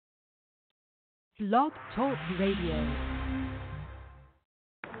Blog Talk Radio.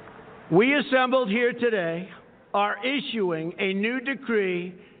 We assembled here today are issuing a new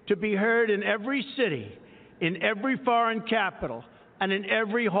decree to be heard in every city, in every foreign capital, and in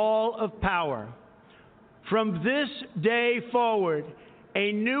every hall of power. From this day forward,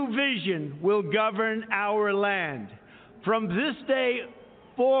 a new vision will govern our land. From this day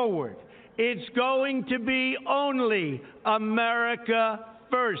forward, it's going to be only America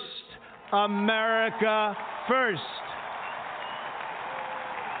first. America first.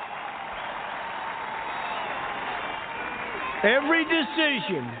 Every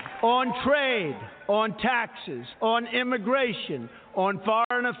decision on trade, on taxes, on immigration, on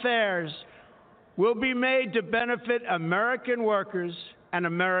foreign affairs will be made to benefit American workers and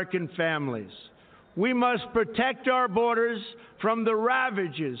American families. We must protect our borders from the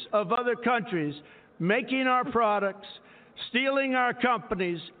ravages of other countries making our products, stealing our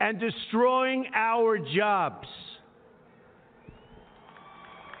companies, and destroying our jobs.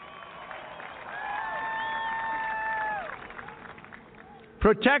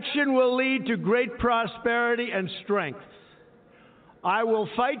 Protection will lead to great prosperity and strength. I will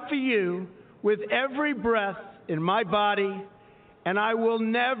fight for you with every breath in my body, and I will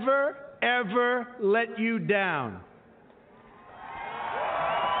never, ever let you down.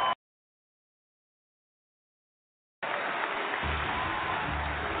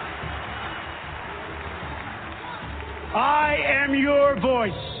 I am your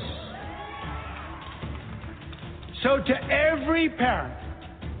voice. So to every parent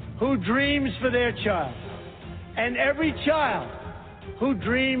who dreams for their child, and every child who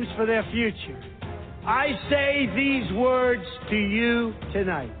dreams for their future, I say these words to you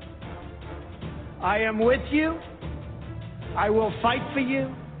tonight. I am with you, I will fight for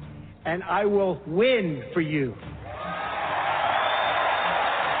you, and I will win for you.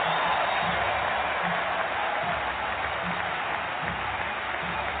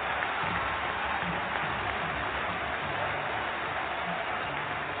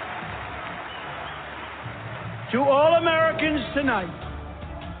 To all Americans tonight,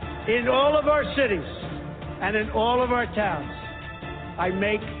 in all of our cities and in all of our towns, I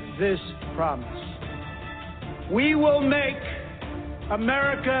make this promise. We will make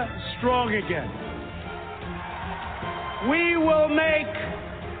America strong again. We will make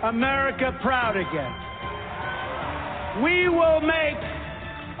America proud again. We will make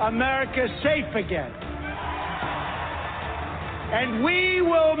America safe again. And we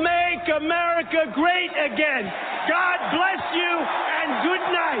will make America great again. God bless you and good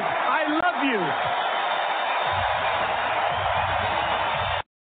night. I love you.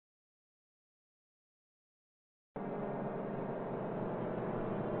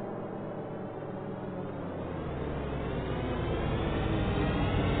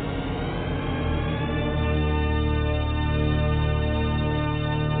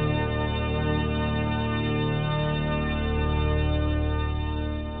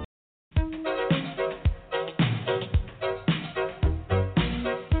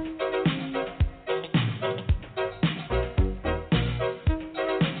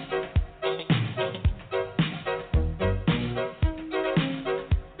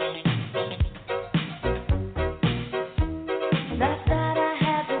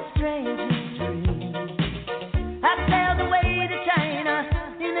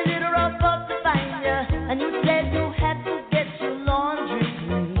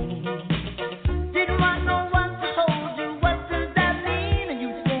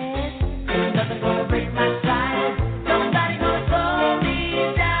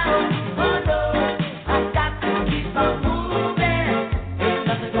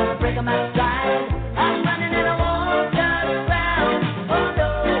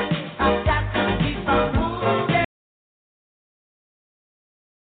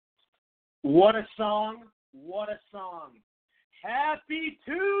 What a song, what a song. Happy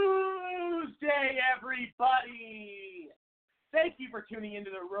Tuesday, everybody. Thank you for tuning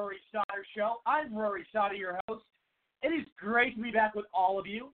into the Rory Sauter Show. I'm Rory Sauter, your host. It is great to be back with all of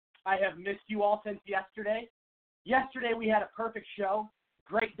you. I have missed you all since yesterday. Yesterday we had a perfect show,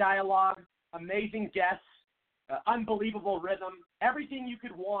 great dialogue, amazing guests, unbelievable rhythm, everything you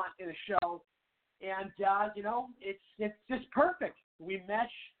could want in a show. And, it's just perfect. We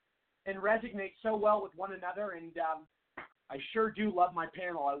mesh and resonate so well with one another, and I sure do love my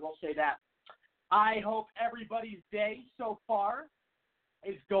panel, I will say that. I hope everybody's day so far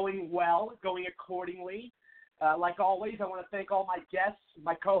is going well, going accordingly. Like always, I want to thank all my guests,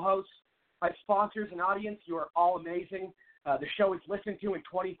 my co-hosts, my sponsors and audience. You are all amazing. The show is listened to in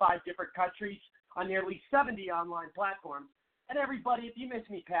 25 different countries on nearly 70 online platforms. And everybody, if you missed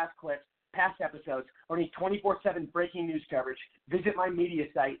any past clips, past episodes, or need 24/7 breaking news coverage, visit my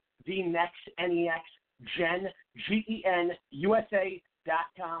media site,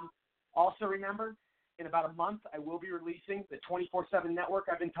 thenextgenusa.com. Also remember, in about a month, I will be releasing the 24/7 network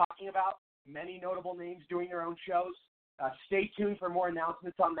I've been talking about. Many notable names doing their own shows. Stay tuned for more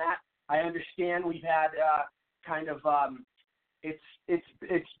announcements on that. I understand we've had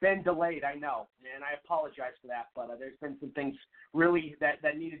it's been delayed, I know, and I apologize for that, but there's been some things really that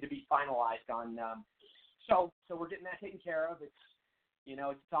needed to be finalized on. So we're getting that taken care of. It's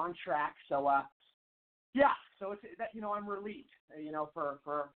it's on track. So so it's that I'm relieved.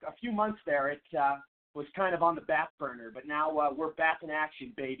 For a few months there, it was kind of on the back burner, but now we're back in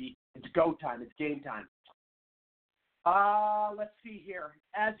action, baby. It's go time. It's game time. Let's see here.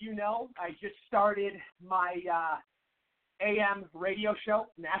 As you know, I just started my AM radio show,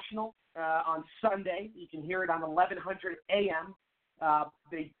 national, on Sunday. You can hear it on 1100 AM.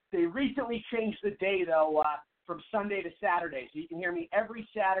 They recently changed the day, though, from Sunday to Saturday. So you can hear me every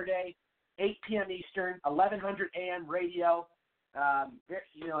Saturday, 8 p.m. Eastern, 1100 AM radio.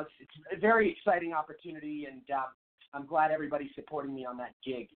 It's a very exciting opportunity, and I'm glad everybody's supporting me on that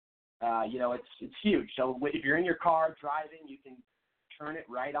gig. It's huge. So if you're in your car driving, you can turn it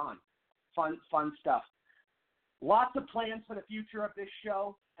right on. Fun stuff. Lots of plans for the future of this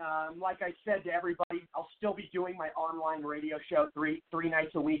show. Like I said to everybody, I'll still be doing my online radio show three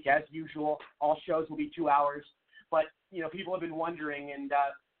nights a week as usual. All shows will be 2 hours. But, people have been wondering, and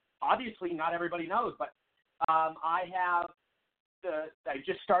obviously not everybody knows, but I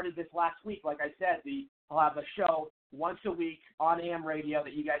just started this last week. Like I said, I'll have a show once a week on AM radio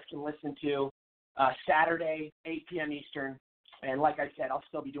that you guys can listen to Saturday, 8 p.m. Eastern. And like I said, I'll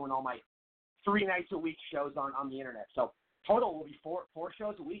still be doing all my 3 nights a week shows on the internet. So total will be four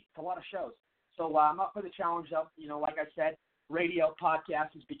shows a week. It's a lot of shows. So I'm up for the challenge of, like I said, radio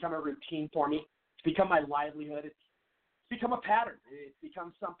podcast has become a routine for me. It's become my livelihood. It's become a pattern. It's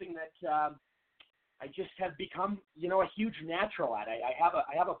become something that I just have become, a huge natural at. I have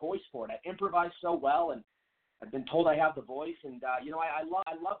a voice for it. I improvise so well, and I've been told I have the voice. And, I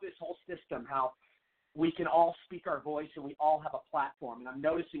love this whole system, how we can all speak our voice and we all have a platform. And I'm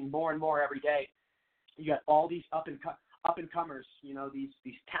noticing more and more every day, you got all these up and comers,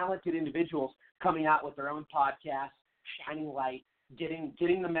 these talented individuals coming out with their own podcasts, shining light,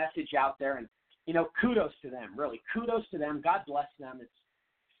 getting the message out there. And, kudos to them, really. Kudos to them. God bless them.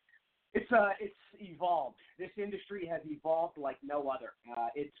 It's evolved. This industry has evolved like no other.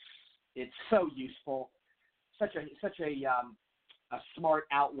 It's so useful. Such a smart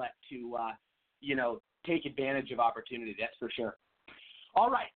outlet to, take advantage of opportunity. That's for sure. All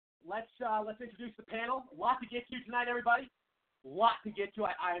right, let's introduce the panel. A lot to get to tonight, everybody. A lot to get to.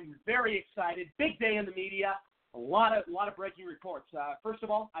 I'm very excited. Big day in the media. A lot of breaking reports. First of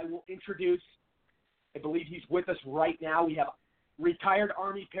all, I will introduce. I believe he's with us right now. We have retired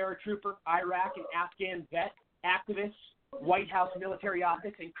Army paratrooper, Iraq and Afghan vet, activist, White House military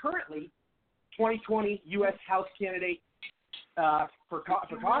office, and currently 2020 U.S. House candidate for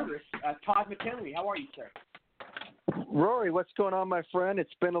Congress, Todd McHenry. How are you, sir? Rory, what's going on, my friend?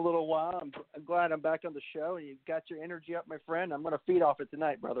 It's been a little while. I'm glad I'm back on the show, and you've got your energy up, my friend. I'm going to feed off it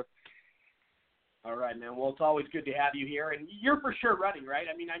tonight, brother. All right, man. Well, it's always good to have you here, and you're for sure running, right?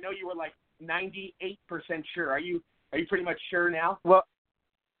 I mean, I know you were like 98% sure. Are you pretty much sure now? Well,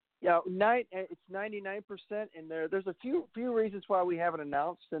 yeah, it's 99%, and there's a few reasons why we haven't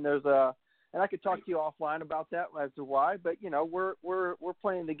announced, and and I could talk to you offline about that as to why. But we're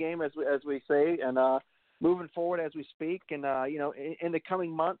playing the game as we say, and moving forward as we speak. And in the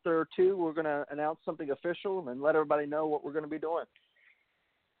coming month or two, we're going to announce something official and let everybody know what we're going to be doing.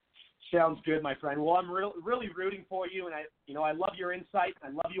 Sounds good, my friend. Well, I'm really rooting for you, and I love your insight. I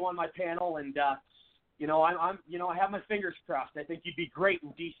love you on my panel, and I have my fingers crossed. I think you'd be great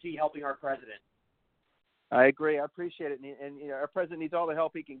in D.C. helping our president. I agree. I appreciate it, and our president needs all the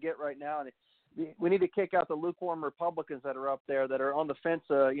help he can get right now. And we need to kick out the lukewarm Republicans that are up there that are on the fence,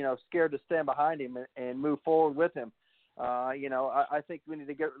 scared to stand behind him and move forward with him. I think we need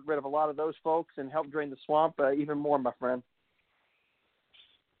to get rid of a lot of those folks and help drain the swamp even more, my friend.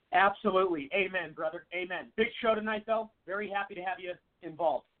 Absolutely. Amen, brother. Amen. Big show tonight, though. Very happy to have you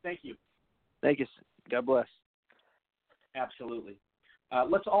involved. Thank you. Thank you. God bless. Absolutely.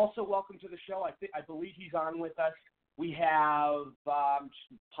 Let's also welcome to the show, I believe he's on with us. We have,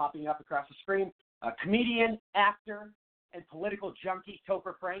 just popping up across the screen, a comedian, actor, and political junkie,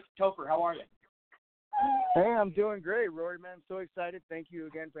 Topher Frank. Topher, how are you? Hey, I'm doing great, Rory, man. I'm so excited. Thank you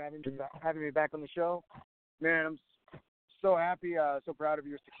again for having me back on the show. Man, I'm so happy, so proud of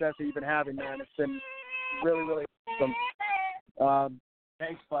your success that you've been having, man. It's been really, really awesome.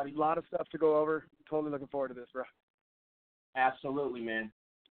 Thanks, buddy. A lot of stuff to go over. Totally looking forward to this, bro. Absolutely, man.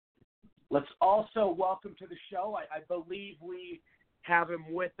 Let's also welcome to the show. I believe we have him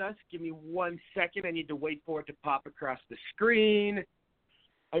with us. Give me 1 second. I need to wait for it to pop across the screen.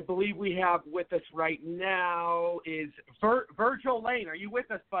 I believe we have with us right now is Virgil Lane. Are you with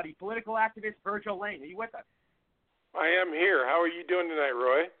us, buddy? Political activist Virgil Lane. Are you with us? I am here. How are you doing tonight,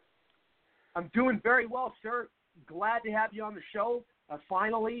 Roy? I'm doing very well, sir. Glad to have you on the show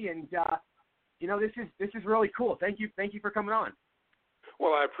finally, and this is really cool. Thank you for coming on.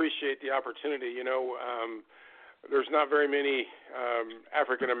 Well, I appreciate the opportunity. There's not very many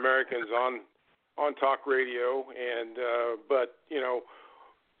African Americans on talk radio, but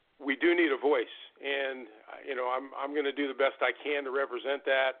we do need a voice, and I'm going to do the best I can to represent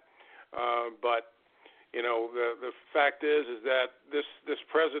that. But the fact is that this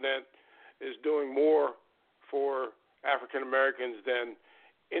president is doing more for African Americans than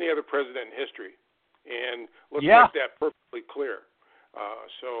any other president in history, and let's make that perfectly clear.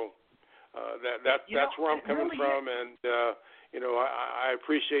 That's where I'm coming from, and I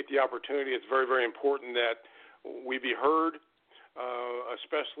appreciate the opportunity. It's very, very important that we be heard,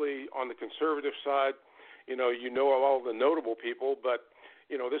 especially on the conservative side. All the notable people, but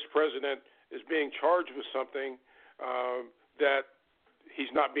this president is being charged with something that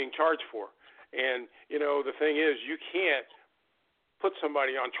he's not being charged for. And the thing is, you can't put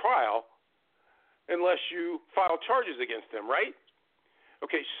somebody on trial unless you file charges against them, right?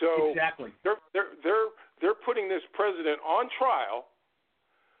 Okay, so exactly. They're putting this president on trial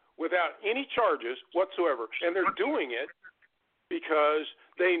without any charges whatsoever, and they're doing it because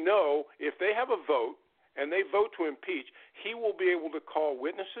they know if they have a vote and they vote to impeach, he will be able to call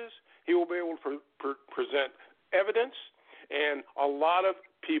witnesses, he will be able to present evidence, and a lot of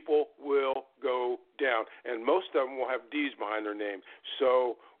people will go down, and most of them will have D's behind their name.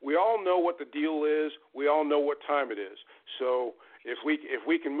 So we all know what the deal is. We all know what time it is. So if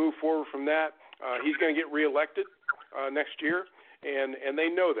we can move forward from that, he's going to get reelected next year, and they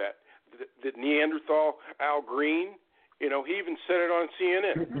know that. The Neanderthal Al Green, he even said it on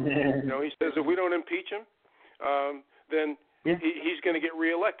CNN. He says if we don't impeach him, then he's going to get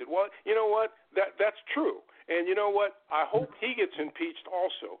reelected. Well, you know what? That's true. And you know what? I hope he gets impeached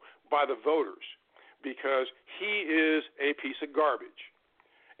also by the voters because he is a piece of garbage.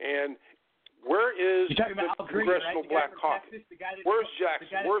 And where is the Congressional Black Caucus? Where's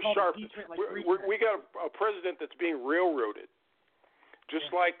Jackson? Where's Sharpton? We got a president that's being railroaded, just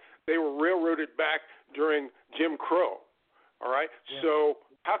like they were railroaded back during Jim Crow. All right? Yeah. So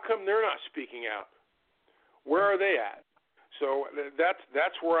how come they're not speaking out? Where are they at? So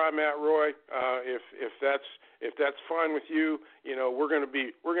that's where I'm at, Roy. If that's fine with you, we're going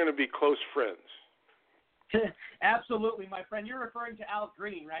to be close friends. Absolutely, my friend. You're referring to Al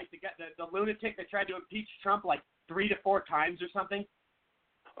Green, right? The lunatic that tried to impeach Trump like 3 to 4 times or something.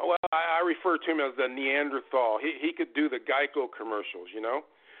 Oh, well, I refer to him as the Neanderthal. He could do the Geico commercials,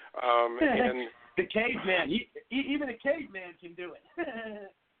 and the caveman. Even a caveman can do it.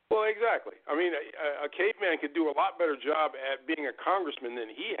 Well, exactly. I mean, a caveman could do a lot better job at being a congressman than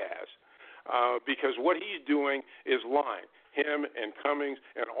he has, because what he's doing is lying. Him and Cummings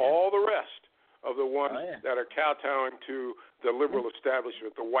and all the rest of the ones that are kowtowing to the liberal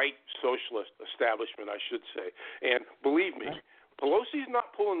establishment, the white socialist establishment, I should say. And believe me, Pelosi's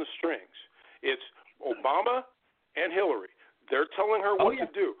not pulling the strings. It's Obama and Hillary. They're telling her what to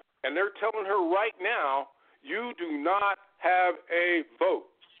do. And they're telling her right now, you do not have a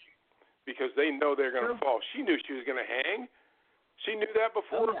vote. Because they know they're going to fall. She knew she was going to hang. She knew that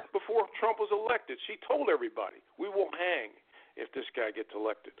before Trump was elected. She told everybody, we will hang if this guy gets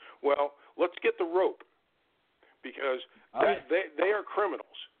elected. Well, let's get the rope because they are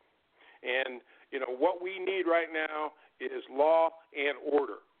criminals. And, what we need right now is law and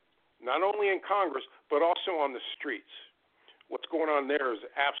order, not only in Congress, but also on the streets. What's going on there is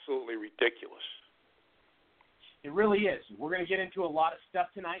absolutely ridiculous. It really is. We're going to get into a lot of stuff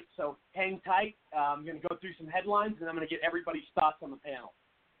tonight, so hang tight. I'm going to go through some headlines, and I'm going to get everybody's thoughts on the panel.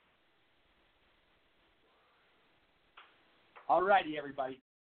 All righty, everybody.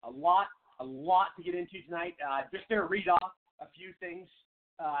 A lot to get into tonight. Just going to read off a few things.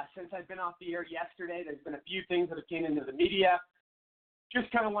 Since I've been off the air yesterday, there's been a few things that have came into the media. Just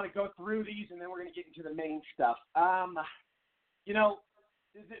kind of want to go through these, and then we're going to get into the main stuff.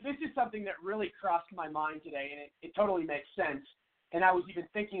 This is something that really crossed my mind today, and it totally makes sense. And I was even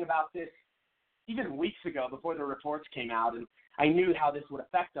thinking about this even weeks ago before the reports came out, and I knew how this would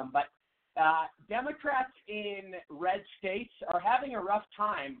affect them. But Democrats in red states are having a rough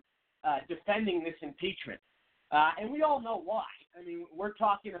time defending this impeachment. And we all know why. I mean, we're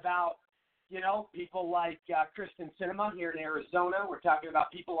talking about, people like Kristen Sinema here in Arizona. We're talking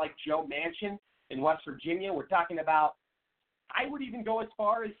about people like Joe Manchin in West Virginia. We're talking about, I would even go as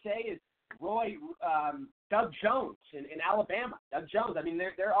far as say, Doug Jones in Alabama. Doug Jones. I mean,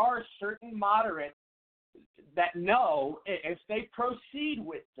 there are certain moderates that know if they proceed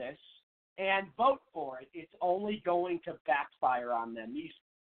with this and vote for it, it's only going to backfire on them.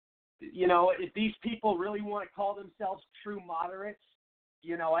 If these people really want to call themselves true moderates,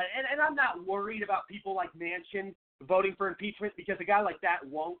 and I'm not worried about people like Manchin voting for impeachment because a guy like that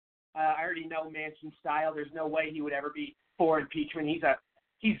won't. I already know Manchin's style. There's no way he would ever be for impeachment.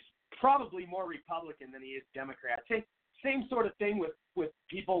 He's probably more Republican than he is Democrat. Same sort of thing with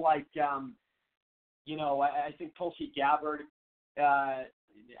people like, I think Tulsi Gabbard,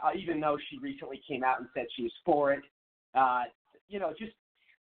 even though she recently came out and said she was for it, just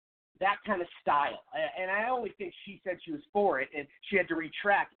that kind of style. And I only think she said she was for it, and she had to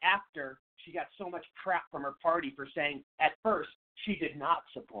retract after she got so much crap from her party for saying at first she did not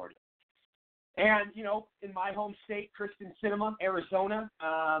support it. And, in my home state, Kristen Sinema, Arizona,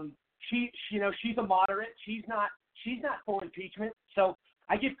 she's a moderate. She's not for impeachment. So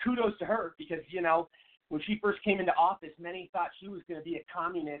I give kudos to her because, when she first came into office, many thought she was going to be a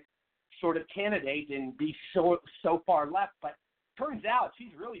communist sort of candidate and be so far left. But turns out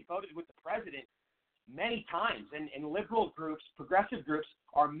she's really voted with the president many times. And liberal groups, progressive groups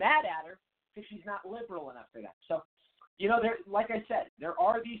are mad at her because she's not liberal enough for that. So, like I said, there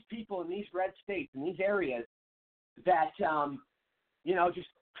are these people in these red states, in these areas that, just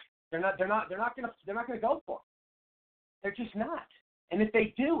they're not going to go for it. They're just not. And if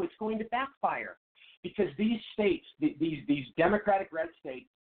they do, it's going to backfire because these states, these Democratic red states,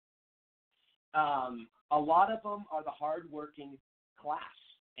 a lot of them are the hardworking class,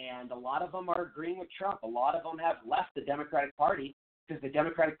 and a lot of them are agreeing with Trump. A lot of them have left the Democratic Party because the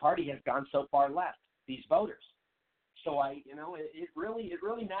Democratic Party has gone so far left. These voters. So it really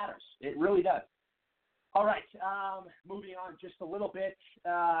matters. It really does. All right, moving on just a little bit.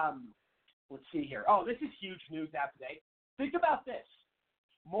 Let's see here. Oh, this is huge news out today. Think about this.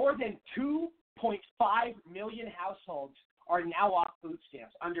 More than 2.5 million households are now off food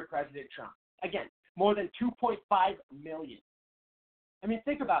stamps under President Trump. Again, more than 2.5 million. I mean,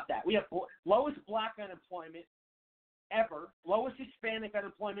 think about that. We have lowest black unemployment ever, lowest Hispanic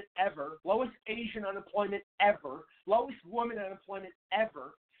unemployment ever, lowest Asian unemployment ever, lowest woman unemployment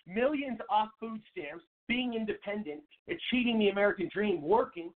ever, millions off food stamps, being independent, achieving the American dream,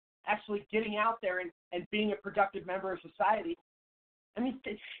 working, actually getting out there and being a productive member of society. I mean,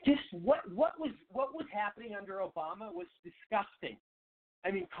 just what was happening under Obama was disgusting.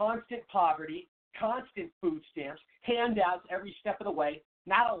 I mean, constant poverty, constant food stamps, handouts every step of the way,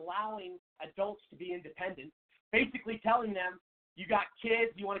 not allowing adults to be independent, basically telling them, you got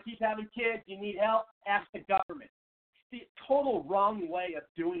kids, you want to keep having kids, you need help, ask the government. It's the total wrong way of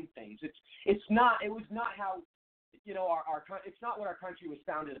doing things. It was not how, it's not what our country was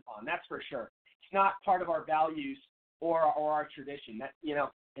founded upon, that's for sure. It's not part of our values or our tradition. That,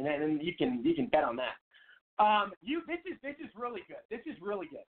 and you can bet on that. This is really good. This is really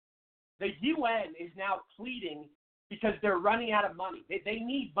good. The UN is now pleading because they're running out of money. They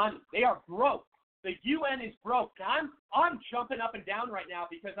need money. They are broke. The UN is broke. I'm jumping up and down right now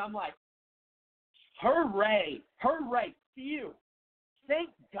because I'm like, hooray, phew. Thank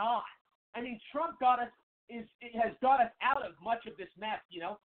God. I mean, Trump has got us out of much of this mess,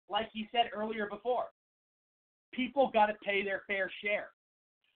 like he said earlier before. People got to pay their fair share.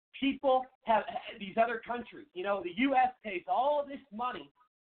 People have these other countries, the U.S. pays all this money,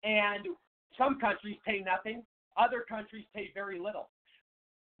 and some countries pay nothing. Other countries pay very little.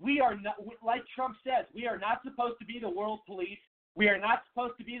 We are not, like Trump says, we are not supposed to be the world police. We are not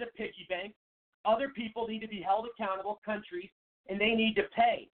supposed to be the piggy bank. Other people need to be held accountable, countries, and they need to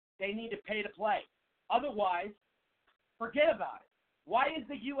pay. They need to pay to play. Otherwise, forget about it. Why is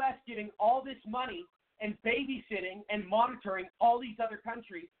the U.S. getting all this money and babysitting and monitoring all these other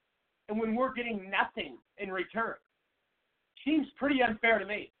countries, and when we're getting nothing in return? Seems pretty unfair to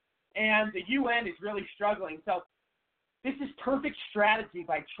me. And the UN is really struggling. So this is perfect strategy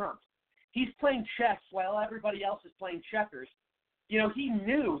by Trump. He's playing chess while everybody else is playing checkers. He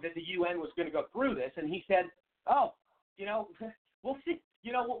knew that the UN was going to go through this, and he said, we'll see.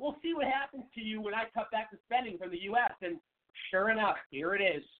 We'll see what happens to you when I cut back the spending from the U.S. And sure enough, here it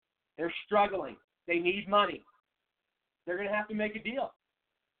is. They're struggling. They need money. They're going to have to make a deal.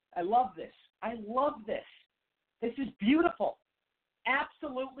 I love this. This is beautiful.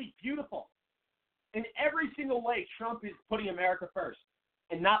 Absolutely beautiful. In every single way, Trump is putting America first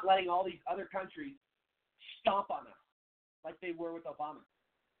and not letting all these other countries stomp on us like they were with Obama.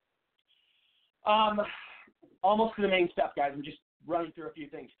 Almost to the main stuff, guys. I'm just running through a few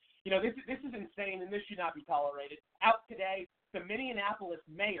things. This is insane, and this should not be tolerated. Out today, the Minneapolis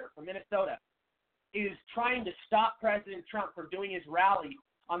mayor from Minnesota is trying to stop President Trump from doing his rally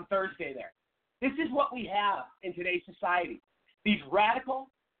on Thursday there. This is what we have in today's society. These radical,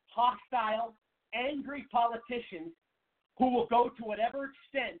 hostile, angry politicians who will go to whatever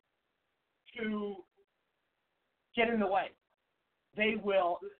extent to get in the way. They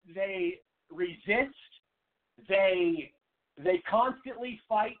resist. They constantly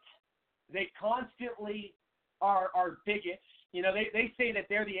fight. They constantly are bigots. They say that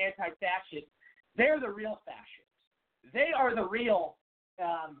they're the anti-fascists. They're the real fascists. They are the real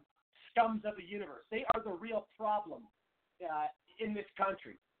scums of the universe. They are the real problem in this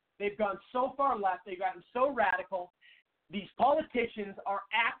country. They've gone so far left. They've gotten so radical. These politicians are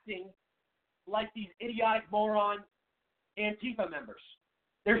acting like these idiotic moron Antifa members.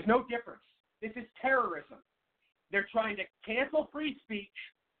 There's no difference. This is terrorism. They're trying to cancel free speech.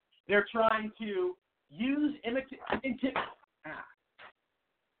 They're trying to use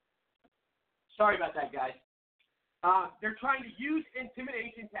Sorry about that, guys. They're trying to use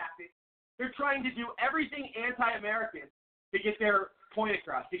intimidation tactics. They're trying to do everything anti-American to get their point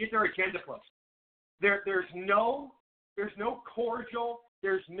across, to get their agenda pushed. There's no cordial.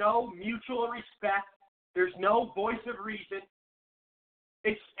 There's no mutual respect. There's no voice of reason.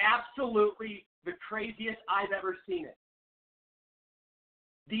 It's absolutely the craziest I've ever seen it.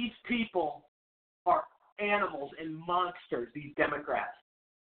 These people are animals and monsters, these Democrats.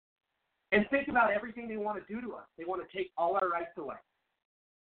 And think about everything they want to do to us. They want to take all our rights away.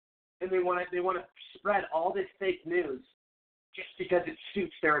 And they want to spread all this fake news just because it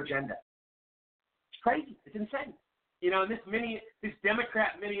suits their agenda. It's crazy. It's insane. And this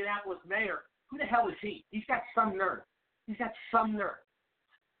Democrat Minneapolis mayor, who the hell is he? He's got some nerve. Here's a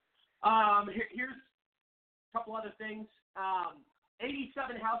couple other things.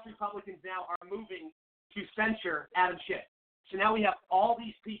 87 House Republicans now are moving to censure Adam Schiff. So now we have all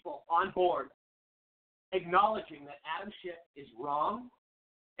these people on board acknowledging that Adam Schiff is wrong.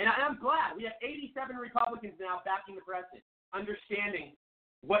 And I'm glad we have 87 Republicans now backing the president, understanding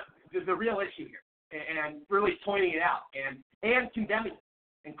what the real issue here and really pointing it out and condemning it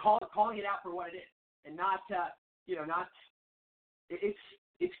and calling it out for what it is and not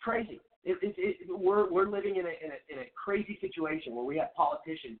it's crazy. We're living in a crazy situation where we have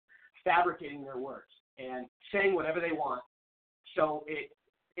politicians fabricating their words and saying whatever they want so it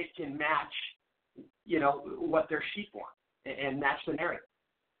can match what their sheep want and match the narrative.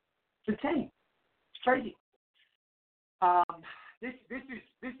 It's insane. It's crazy. This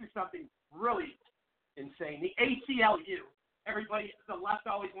is something really insane. The ACLU. Everybody, the left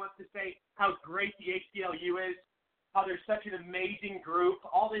always wants to say how great the ACLU is, how they're such an amazing group,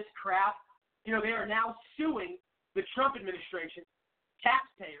 all this crap. They are now suing the Trump administration,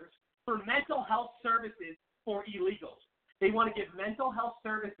 taxpayers, for mental health services for illegals. They want to give mental health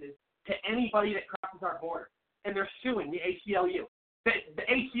services to anybody that crosses our border, and they're suing the ACLU. The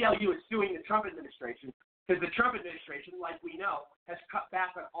ACLU is suing the Trump administration because the Trump administration, like we know, has cut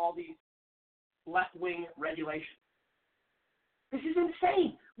back on all these left-wing regulations. This is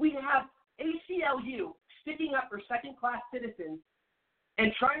insane. We have ACLU sticking up for second-class citizens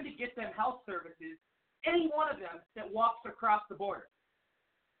and trying to get them health services, any one of them that walks across the border.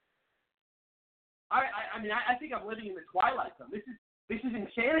 I think I'm living in the twilight zone. This is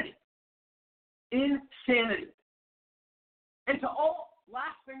insanity. Insanity. And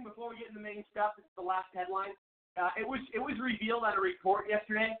last thing before we get into the main stuff, this is the last headline. It was revealed at a report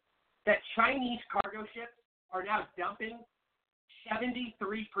yesterday that Chinese cargo ships are now dumping 73%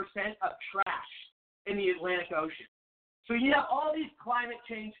 of trash in the Atlantic Ocean. So you have all these climate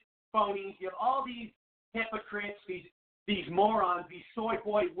change phonies, you have all these hypocrites, these morons, these soy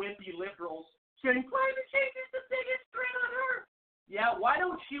boy wimpy liberals saying climate change is the biggest threat on earth. Yeah, why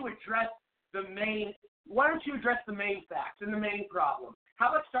don't you address the main facts and the main problem? How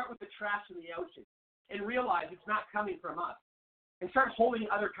about start with the trash in the ocean and realize it's not coming from us and start holding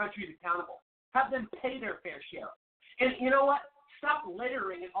other countries accountable. Have them pay their fair share. And you know what? Stop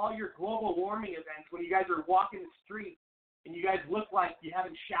littering at all your global warming events when you guys are walking the street and you guys look like you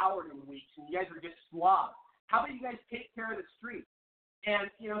haven't showered in weeks and you guys are just slobs. How about you guys take care of the street? And,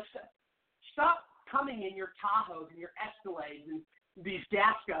 stop coming in your Tahoes and your Escalades and these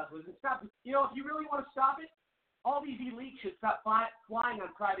gas guzzlers and stuff. If you really want to stop it, all these elites should stop flying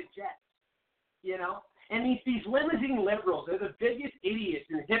on private jets, And these limousine liberals, they're the biggest idiots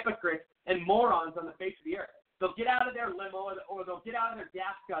and hypocrites and morons on the face of the earth. They'll get out of their limo or they'll get out of their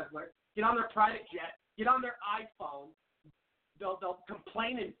gas guzzler, get on their private jet, get on their iPhone, they'll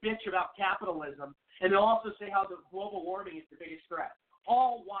complain and bitch about capitalism, and they'll also say how the global warming is the biggest threat,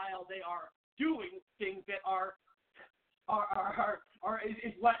 all while they are doing things that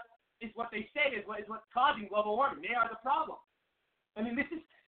is what they say is what's causing global warming. They are the problem. I mean, this is,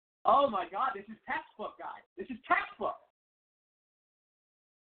 oh my God, this is textbook, guys. This is textbook.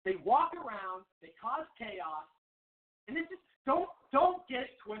 They walk around, they cause chaos, and this is, don't get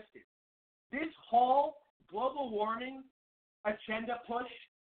it twisted. This whole global warming agenda push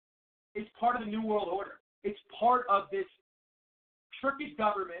is part of the New World Order. It's part of this crooked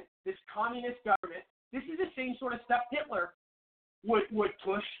government, this communist government. This is the same sort of stuff Hitler would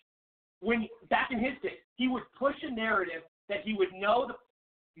push when back in his day. He would push a narrative that he would know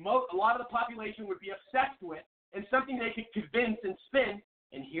a lot of the population would be obsessed with, and something they could convince and spin,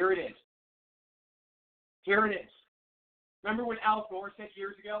 and here it is. Here it is. Remember when Al Gore said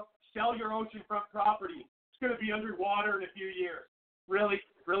years ago, sell your oceanfront property. It's going to be underwater in a few years. Really?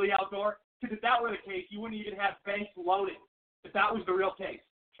 Really, Al Gore? Because if that were the case, you wouldn't even have banks loaning, if that was the real case.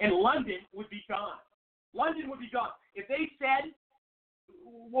 And London would be gone. London would be gone. If they said,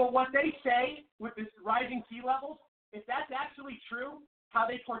 well, what they say with this rising sea levels, if that's actually true, how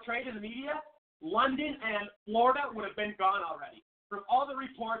they portray it in the media, London and Florida would have been gone already. From all the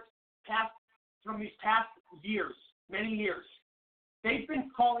reports from these past years, many years, they've been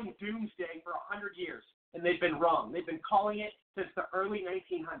calling doomsday for 100 years, and they've been wrong. They've been calling it since the early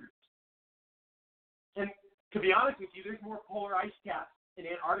 1900s. And to be honest with you, there's more polar ice caps in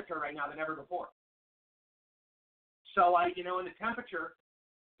Antarctica right now than ever before. So, and the temperature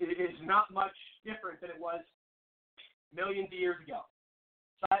is not much different than it was millions of years ago.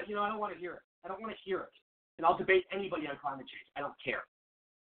 So, I don't want to hear it. I don't want to hear it. And I'll debate anybody on climate change. I don't care.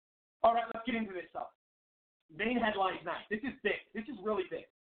 All right, let's get into this stuff. Main headline tonight. This is big. This is really big.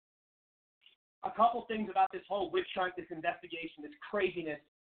 A couple things about this whole witch hunt, this investigation, this craziness.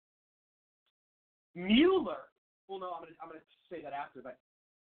 Mueller. Well, no, I'm gonna say that after. But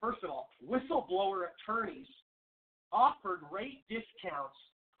first of all, whistleblower attorneys offered rate discounts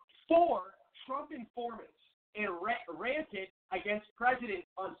for Trump informants and ranted against president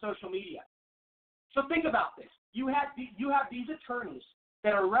on social media. So think about this. You have these attorneys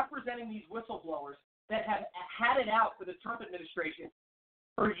that are representing these whistleblowers that have had it out for the Trump administration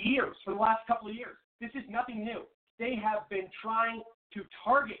for years, for the last couple of years. This is nothing new. They have been trying to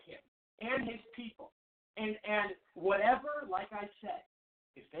target him and his people. And whatever, like I said,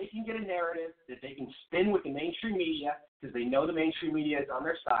 if they can get a narrative that they can spin with the mainstream media, because they know the mainstream media is on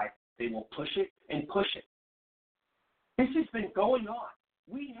their side, they will push it and push it. This has been going on.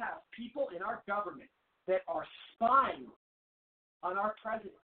 We have people in our government that are spying on our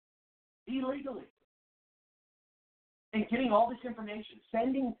president illegally and getting all this information,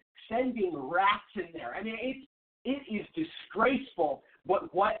 sending rats in there. I mean, it is disgraceful what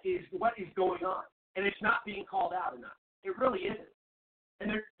is going on, and it's not being called out enough. It really isn't.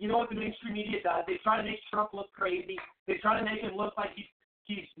 And you know what the mainstream media does? They try to make Trump look crazy. They try to make him look like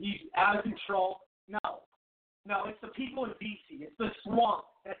he's out of control. No, it's the people in D.C. It's the swamp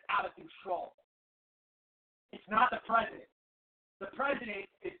that's out of control. It's not the president. The president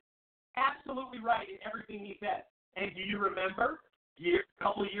is absolutely right in everything he says. And do you remember, a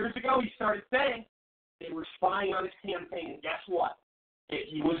couple of years ago, he started saying they were spying on his campaign. And guess what?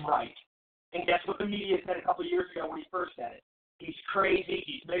 He was right. And guess what the media said a couple of years ago when he first said it? He's crazy.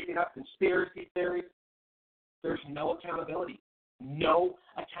 He's making up conspiracy theories. There's no accountability. No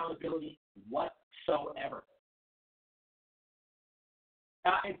accountability whatsoever.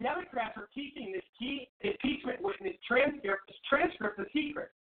 And Democrats are keeping this key impeachment witness transcript a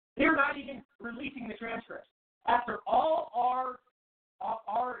secret. They're not even releasing the transcripts. After all our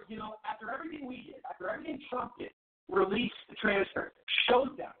after everything we did, after everything Trump did, released the transcript,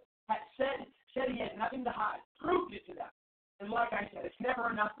 showed them, said he had nothing to hide, proved it to them. And like I said, it's never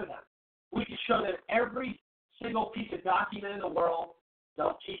enough for them. We can show them every single piece of document in the world.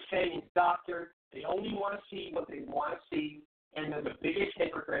 They'll keep saying it's doctored. They only want to see what they want to see. And they're the biggest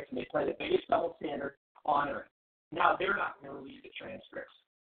hypocrites, and they play the biggest double standard on earth. Now they're not going to release the transcripts.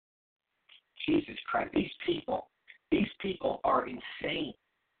 Jesus Christ, these people are insane.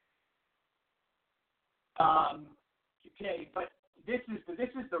 Okay, but this is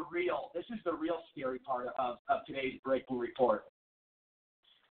the real scary part of today's breaking report.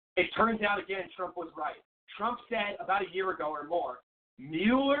 It turns out again, Trump was right. Trump said about a year ago or more,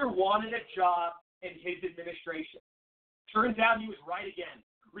 Mueller wanted a job in his administration. Turns out he was right again.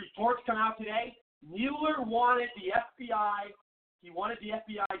 Reports come out today. Mueller wanted the FBI. He wanted the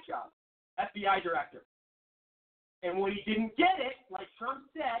FBI job, FBI director. And when he didn't get it, like Trump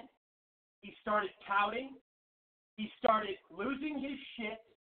said, he started touting, he started losing his shit,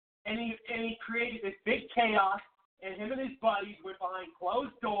 and he created this big chaos, and him and his buddies went behind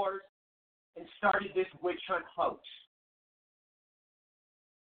closed doors and started this witch hunt hoax.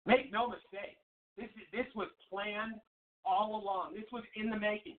 Make no mistake, this was planned all along. This was in the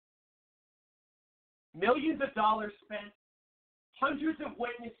making. Millions of dollars spent, hundreds of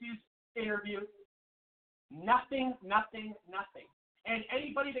witnesses interviewed, nothing. And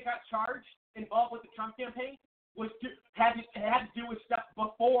anybody that got charged involved with the Trump campaign had to do with stuff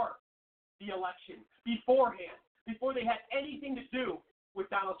before the election, beforehand, before they had anything to do with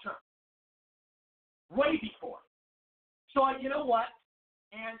Donald Trump. Way before. So you know what?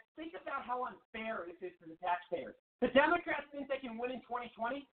 And think about how unfair this is to the taxpayers. The Democrats think they can win in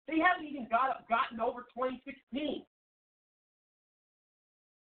 2020. They haven't even gotten over 2016.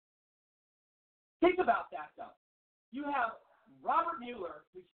 Think about that, though. You have Robert Mueller,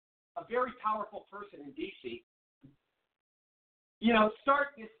 who's a very powerful person in D.C.,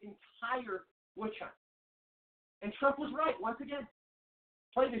 start this entire witch hunt. And Trump was right, once again.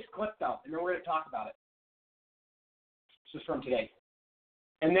 Play this clip, though, and then we're going to talk about it. This is from today.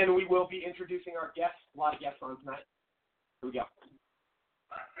 And then we will be introducing our guests, a lot of guests on tonight. Here we go.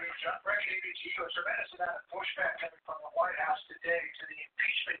 Breaking ABC was a tremendous amount of pushback coming from the White House today to the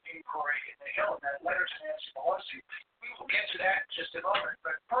impeachment inquiry in the Hill and that letter to Nancy Pelosi. We will get to that in just a moment.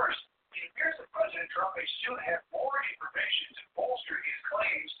 But first, it appears that President Trump may soon have more information to bolster his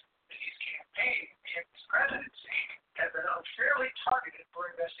claims that his campaign and his presidency have been unfairly targeted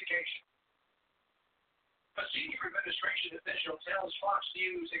for investigation. A senior administration official tells Fox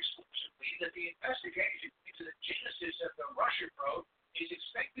News exclusively that the investigation into the genesis of the Russia probe is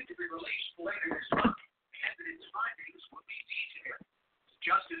expected to be released later this month, and that its findings will be detailed. The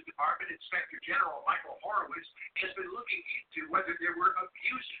Justice Department Inspector General Michael Horowitz has been looking into whether there were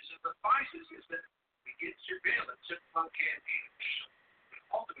abuses of the FISA system to begin surveillance of Trump campaign officials, that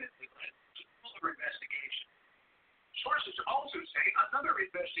ultimately led to fuller investigation. Sources also say another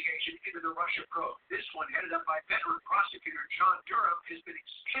investigation into the Russia probe, this one headed up by veteran prosecutor John Durham, has been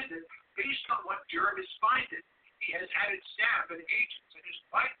expanded based on what Durham is finding. He has added staff and agents and is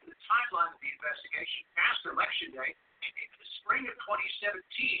right to the timeline of the investigation past Election Day and into the spring of 2017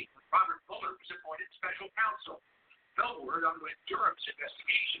 when Robert Mueller was appointed special counsel. No word on when Durham's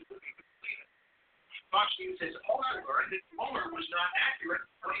investigation will be completed. Fox News has also learned that Mueller was not accurate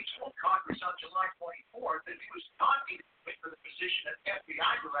when he told Congress on July 24th that he was not even fit for the position of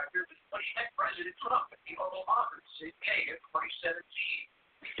FBI director when he met President Trump at the Oval Office in May of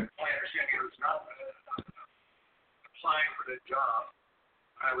 2017. I understand he was not applying for the job.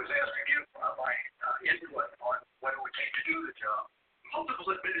 I was asking you my input on what it would take to do the job.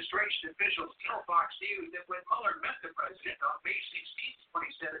 Multiple administration officials tell Fox News that when Mueller met the president on May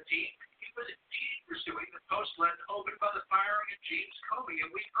 16, 2017, he was indeed pursuing the post-Lent opened by the firing of James Comey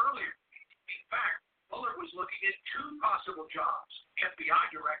a week earlier. In fact, Mueller was looking at two possible jobs, FBI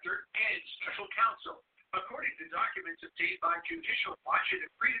director and special counsel. According to documents obtained by Judicial Watch and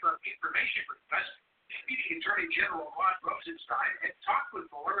a Freedom of Information request, Deputy Attorney General Rod Rosenstein had talked with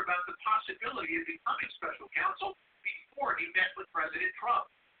Mueller about the possibility of becoming special counsel before he met with President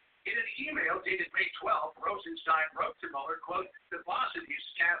Trump. In an email dated May 12, Rosenstein wrote to Mueller, quote, "The boss and his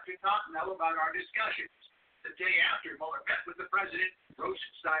staff did not know about our discussions. The day after Mueller met with the president,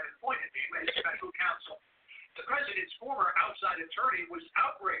 Rosenstein appointed him as special counsel." The president's former outside attorney was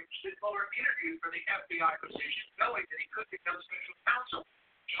outraged that Mueller interviewed for the FBI position, knowing that he could become special counsel.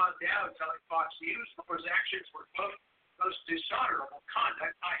 John Dowd telling Fox News Mueller's actions were, quote, "most dishonorable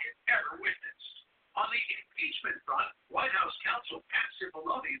conduct I have ever witnessed." On the impeachment front, White House counsel Pat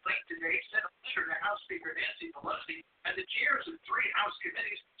Cipollone late today sent a letter to House Speaker Nancy Pelosi and the chairs of three House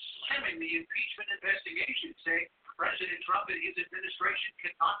committees slamming the impeachment investigation, saying President Trump and his administration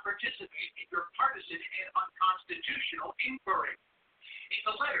cannot participate in your partisan and unconstitutional inquiry. In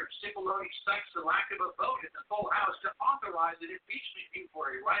the letter, Cipollone cites the lack of a vote in the full House to authorize an impeachment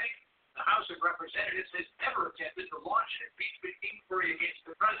inquiry, writing, "The House of Representatives has never attempted to launch an impeachment inquiry against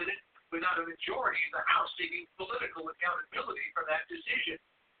the president without a majority in the House seeking political accountability for that decision."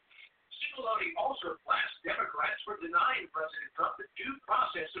 Cipollone also blasted Democrats for denying President Trump the due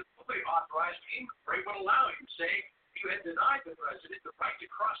process of fully authorized inquiry would allow him, saying, "You had denied the president the right to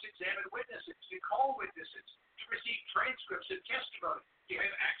cross-examine witnesses, to call witnesses, to receive transcripts of testimony, to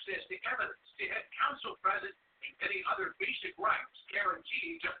have access to evidence, to have counsel present, and many other basic rights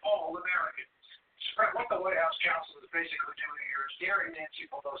guaranteed to all Americans." What the White House counsel is basically doing here is daring Nancy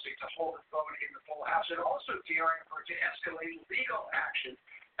Pelosi to hold a vote in the full House and also daring her to escalate legal action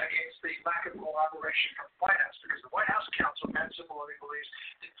against the lack of cooperation from the White House, because the White House counsel, Matt Cipollone, believes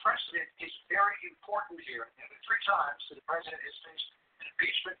that precedent is very important here. And the three times that the president has faced an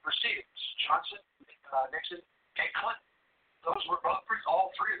impeachment proceedings, Johnson, Nixon, and Clinton, those were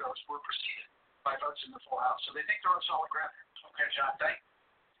all three of those were preceded by votes in the full House. So they think they're on solid ground. Okay, John, thank you.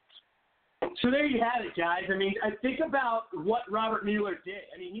 So there you have it, guys. I mean, I think about what Robert Mueller did.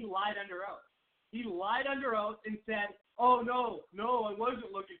 I mean, he lied under oath. He lied under oath and said, oh, no, I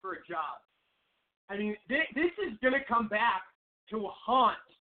wasn't looking for a job. I mean, this is going to come back to haunt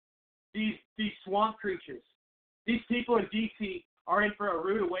these swamp creatures. These people in D.C. are in for a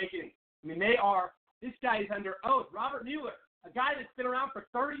rude awakening. I mean, this guy is under oath. Robert Mueller, a guy that's been around for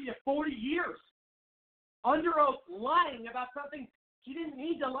 30 to 40 years, under oath lying about something he didn't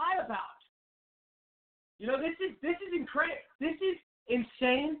need to lie about. You know, this is incredible. This is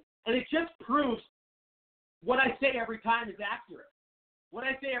insane, and it just proves what I say every time is accurate. What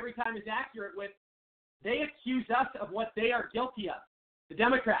I say every time is accurate with they accuse us of what they are guilty of. The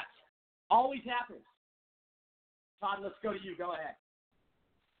Democrats. Always happens. Todd, let's go to you. Go ahead.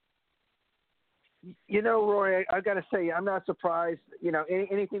 You know, Rory, I've got to say, I'm not surprised. You know,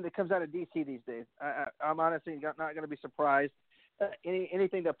 anything that comes out of D.C. these days, I'm honestly not going to be surprised.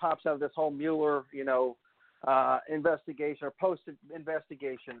 Anything that pops out of this whole Mueller, investigation or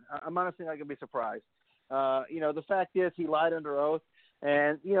post-investigation, I'm honestly not going to be surprised. The fact is he lied under oath.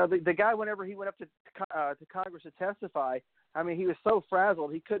 And, the guy, whenever he went up to Congress to testify, I mean, he was so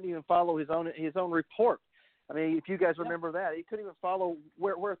frazzled he couldn't even follow his own report. I mean, if you guys remember that, he couldn't even follow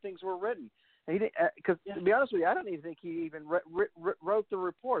where things were written. And he didn't, because to be honest with you, I don't even think he even wrote the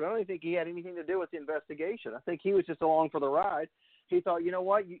report. I don't even think he had anything to do with the investigation. I think he was just along for the ride. He thought, you know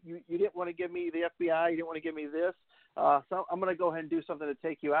what, you didn't want to give me the FBI, you didn't want to give me this, so I'm going to go ahead and do something to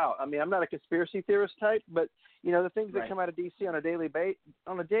take you out. I mean, I'm not a conspiracy theorist type, but the things that come out of D.C. on a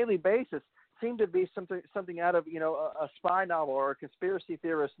daily basis seem to be something out of a spy novel or a conspiracy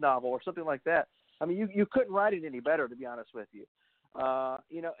theorist novel or something like that. I mean, you couldn't write it any better, to be honest with you. And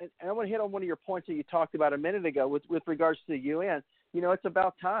I want to hit on one of your points that you talked about a minute ago with regards to the UN. It's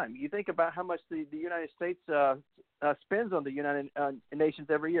about time. You think about how much the United States spends on the United Nations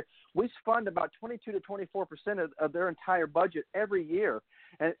every year. We fund about 22 to 24% of their entire budget every year.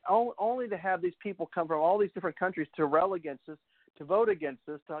 And only to have these people come from all these different countries to rail against us, to vote against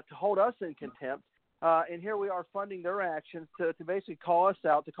us, to hold us in contempt. And here we are funding their actions to basically call us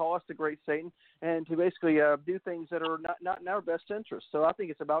out, to call us the great Satan, and to basically do things that are not in our best interest. So I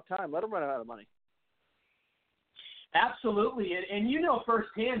think it's about time. Let them run out of money. Absolutely, and you know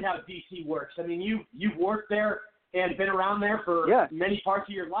firsthand how D.C. works. I mean, you've worked there and been around there for many parts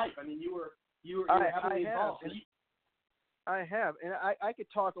of your life. I mean, you were heavily involved. I have, and I could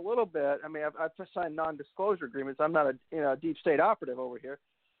talk a little bit. I mean, I've signed non-disclosure agreements. I'm not a deep state operative over here,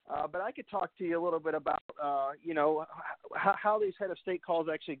 but I could talk to you a little bit about how these head of state calls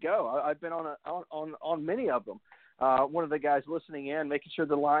actually go. I've been on many of them. One of the guys listening in, making sure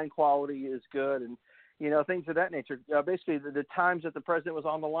the line quality is good, and things of that nature. Basically, the times that the president was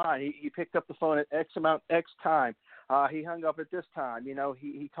on the line, he picked up the phone at X time. He hung up at this time.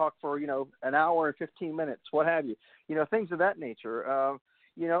 He talked for, an hour and 15 minutes, what have you. Things of that nature.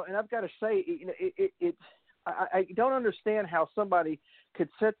 And I've got to say, I don't understand how somebody could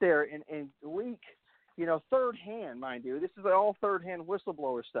sit there and leak, third hand, mind you. This is all third hand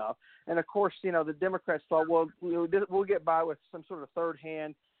whistleblower stuff. And, of course, the Democrats thought, well, we'll get by with some sort of third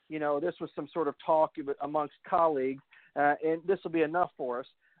hand. This was some sort of talk amongst colleagues, and this will be enough for us.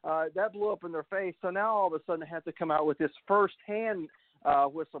 That blew up in their face. So now all of a sudden they have to come out with this first-hand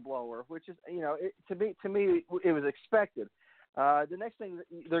whistleblower, which is, to me, it was expected. The next thing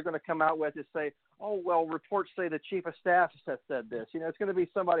they're going to come out with is say, oh, well, reports say the chief of staff has said this. It's going to be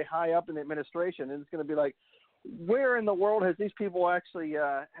somebody high up in the administration, and it's going to be like, where in the world has these people actually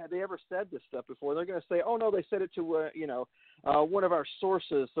have they ever said this stuff before? They're going to say, oh no, they said it to one of our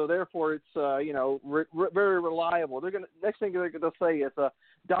sources, so therefore it's very reliable. Next thing they're going to say is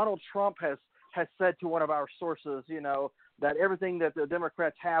Donald Trump has said to one of our sources, that everything that the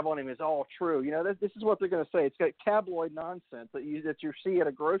Democrats have on him is all true. This is what they're going to say. It's got tabloid nonsense that you see at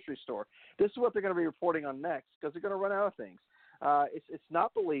a grocery store. This is what they're going to be reporting on next because they're going to run out of things. It's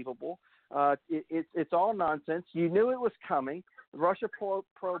not believable. It's all nonsense. You knew it was coming. The Russia probe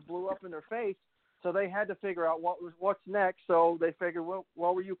blew up in their face. So they had to figure out what's next. So they figured,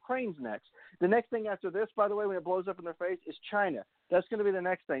 well, Ukraine's next. The next thing after this, by the way, when it blows up in their face, is China. That's going to be the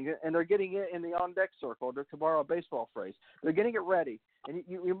next thing. And they're getting it in the on-deck circle, to borrow a baseball phrase. They're getting it ready. And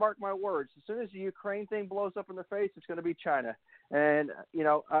you mark my words, as soon as the Ukraine thing blows up in their face, it's going to be China. And,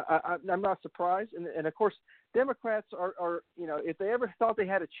 I'm not surprised. And of course, Democrats are, if they ever thought they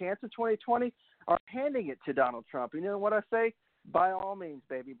had a chance in 2020, are handing it to Donald Trump. You know what I say? By all means,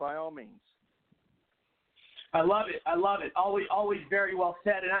 baby, by all means. I love it. Always very well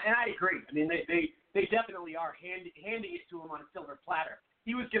said, and I agree. I mean, they definitely are handing it to him on a silver platter.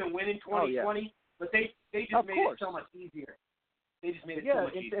 He was going to win in 2020, but they just made it so much easier. They just made it so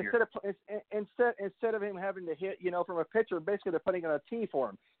much easier. Instead of him having to hit, from a pitcher, basically they're putting on a tee for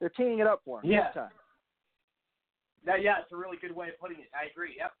him. They're teeing it up for him this time. It's a really good way of putting it. I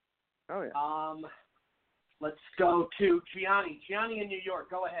agree. Yep. Oh yeah. Let's go to Gianni. Gianni in New York.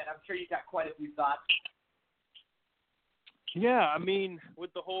 Go ahead. I'm sure you've got quite a few thoughts. Yeah, I mean,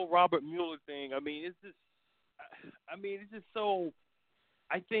 with the whole Robert Mueller thing, it's just so.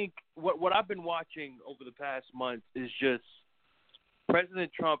 I think what I've been watching over the past month is just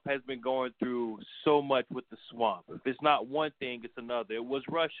President Trump has been going through so much with the swamp. If it's not one thing, it's another. It was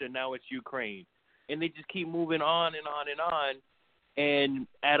Russia, now it's Ukraine, and they just keep moving on and on and on. And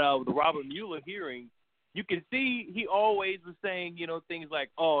at the Robert Mueller hearing, you can see he always was saying, things like,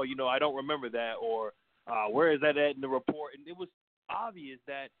 "Oh, I don't remember that," or where is that at in the report? And it was obvious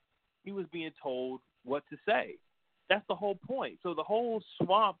that he was being told what to say. That's the whole point. So the whole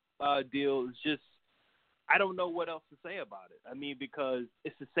swamp deal is just, I don't know what else to say about it. I mean, because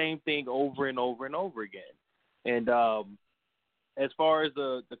it's the same thing over and over and over again. And as far as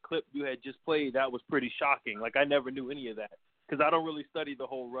the clip you had just played, that was pretty shocking. Like, I never knew any of that because I don't really study the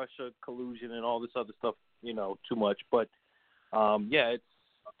whole Russia collusion and all this other stuff, too much. But, it's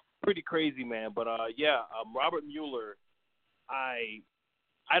pretty crazy, man. But Robert Mueller, I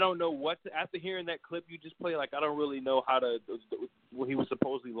don't know after hearing that clip you just played, like, I don't really know how to, when he was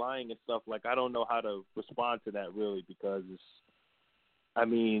supposedly lying and stuff, like, I don't know how to respond to that really, because it's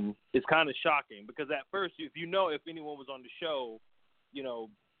kind of shocking, because at first, if anyone was on the show, a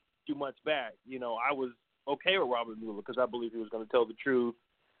few months back, I was okay with Robert Mueller because I believe he was going to tell the truth.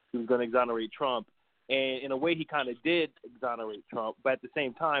 He was going to exonerate Trump. And in a way, he kind of did exonerate Trump. But at the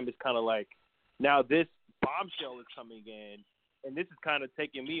same time, it's kind of like now this bombshell is coming in, and this is kind of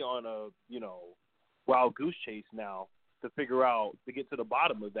taking me on a, wild goose chase now to get to the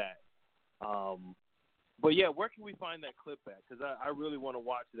bottom of that. But, yeah, where can we find that clip at? Because I really want to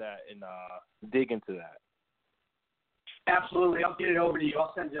watch that and dig into that. Absolutely. I'll get it over to you.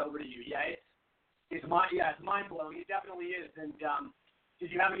 I'll send it over to you. Yeah, it's mind-blowing. It definitely is. And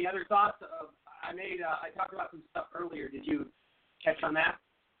did you have any other thoughts? I talked about some stuff earlier. Did you catch on that?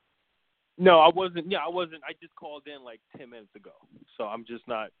 No, I wasn't. Yeah, I wasn't. I just called in like 10 minutes ago. So I'm just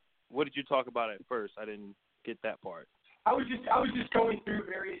not. What did you talk about at first? I didn't get that part. I was just going through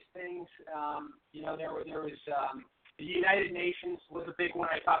various things. There was the United Nations was a big one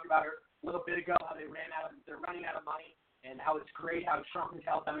I talked about a little bit ago. How they're running out of money, and how it's great how Trump has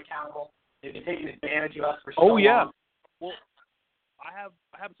held them accountable. They've been taking advantage of us for so long. Well, I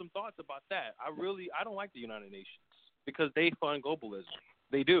have some thoughts about that. I don't like the United Nations because they fund globalism.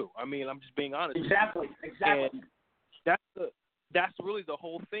 They do. I'm just being honest. Exactly. And that's really the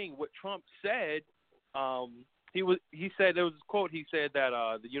whole thing. What Trump said, he said, there was a quote, he said that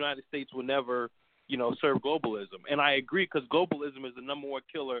the United States will never, serve globalism. And I agree, because globalism is the number one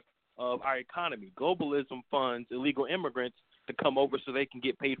killer of our economy. Globalism funds illegal immigrants to come over so they can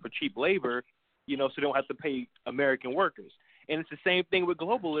get paid for cheap labor, so they don't have to pay American workers. And it's the same thing with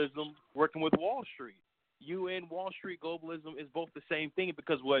globalism working with Wall Street. UN, Wall Street, globalism is both the same thing,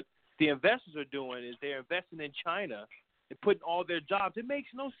 because what the investors are doing is they're investing in China and putting all their jobs. It makes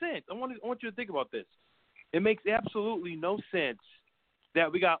no sense. I want you to think about this. It makes absolutely no sense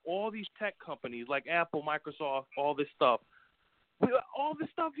that we got all these tech companies like Apple, Microsoft, all this stuff. We got all this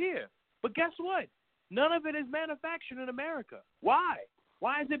stuff here. But guess what? None of it is manufactured in America. Why?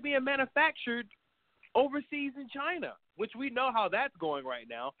 Why is it being manufactured overseas in China, which we know how that's going right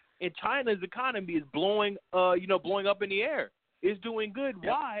now? And China's economy is blowing up in the air. It's doing good.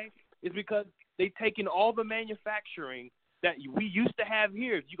 Yep. Why? It's because they've taken all the manufacturing that we used to have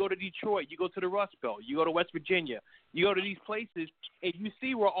here. If you go to Detroit, you go to the Rust Belt, you go to West Virginia, you go to these places, and you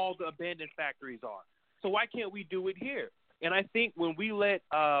see where all the abandoned factories are. So why can't we do it here? And I think when we let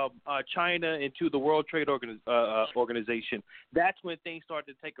China into the World Trade Organization, that's when things start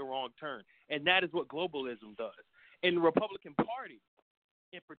to take a wrong turn. And that is what globalism does. And the Republican Party,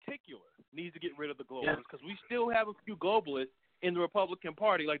 in particular, needs to get rid of the globalists, because we still have a few globalists in the Republican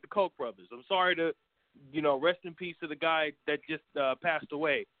Party, like the Koch brothers. I'm sorry to, rest in peace to the guy that just passed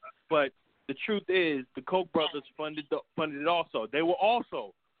away. But the truth is, the Koch brothers funded it also. They were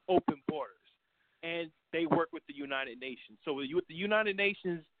also open borders, and they work with the United Nations. So with the United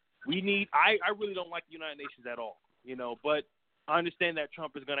Nations, I really don't like the United Nations at all, but I understand that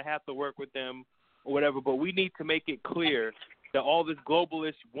Trump is going to have to work with them or whatever, but we need to make it clear that all this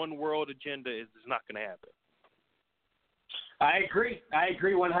globalist one world agenda is not going to happen. I agree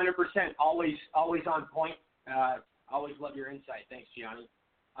 100%. Always on point. Always love your insight. Thanks, Gianni.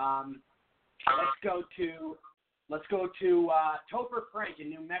 Let's go to Topher Frank in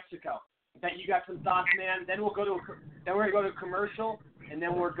New Mexico. I bet you got some thoughts, man. Then we're going to go to commercial, and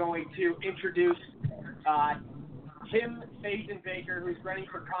then we're going to introduce Tim Fazenbaker, who's running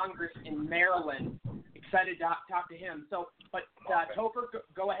for Congress in Maryland. Excited to talk to him. Topher,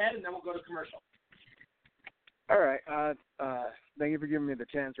 go ahead, and then we'll go to commercial. All right. Thank you for giving me the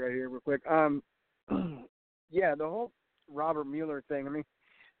chance right here real quick. Yeah, the whole Robert Mueller thing, I mean,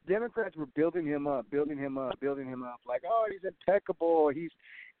 Democrats were building him up, like, oh, he's impeccable,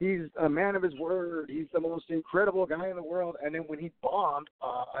 he's a man of his word, he's the most incredible guy in the world. And then when he bombed,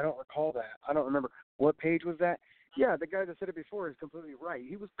 I don't recall that. I don't remember. What page was that? Yeah, the guy that said it before is completely right.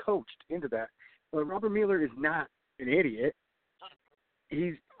 He was coached into that. But Robert Mueller is not an idiot.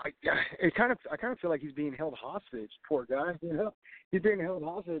 I kind of feel like he's being held hostage. Poor guy, He's being held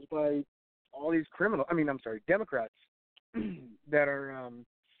hostage by all these Democrats that are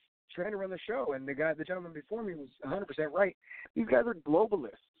trying to run the show. And the gentleman before me was 100% right. These guys are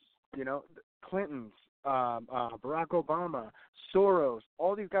globalists. Clintons, Barack Obama, Soros.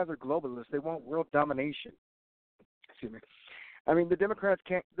 All these guys are globalists. They want world domination. Excuse me. I mean, the Democrats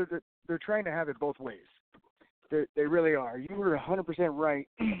can't. They're trying to have it both ways. They really are. You were 100% right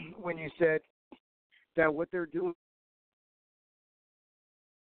when you said that what they're doing.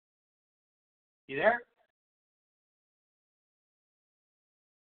 You there?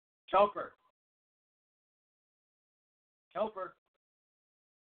 Topher. I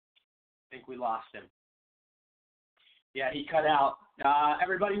think we lost him. Yeah, he cut out.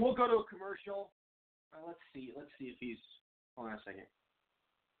 Everybody, we'll go to a commercial. Let's see if he's. Hold on a second.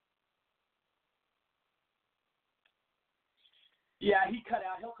 Yeah, he cut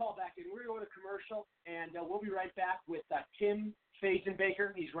out. He'll call back in. We're going to go to commercial, and we'll be right back with Tim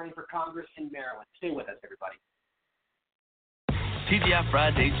Fazenbaker. He's running for Congress in Maryland. Stay with us, everybody. TGI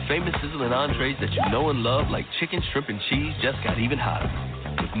Friday's famous sizzling entrees that you know and love, like chicken, shrimp, and cheese, just got even hotter.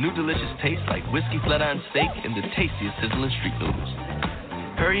 With new delicious tastes like whiskey flat iron steak and the tastiest sizzling street noodles.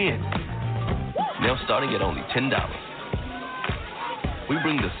 Hurry in. Now starting at only $10. We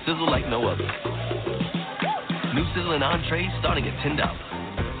bring the sizzle like no other. New sizzling entrees starting at $10.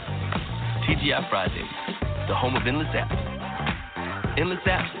 TGI Fridays, the home of endless apps. Endless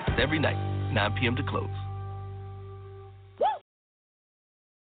apps every night, 9 p.m. to close.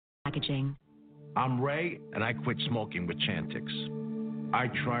 Packaging. I'm Ray, and I quit smoking with Chantix. I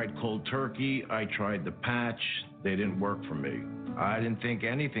tried cold turkey, I tried the patch, they didn't work for me. I didn't think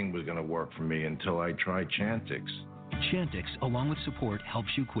anything was going to work for me until I tried Chantix. Chantix, along with support, helps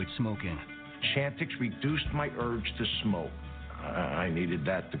you quit smoking. Chantix reduced my urge to smoke. I needed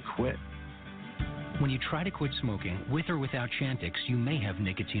that to quit. When you try to quit smoking, with or without Chantix, you may have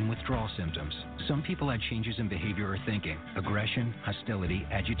nicotine withdrawal symptoms. Some people had changes in behavior or thinking, aggression, hostility,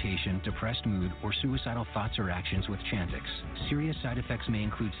 agitation, depressed mood, or suicidal thoughts or actions with Chantix. Serious side effects may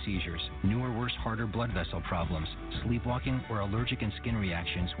include seizures, new or worse heart or blood vessel problems, sleepwalking, or allergic and skin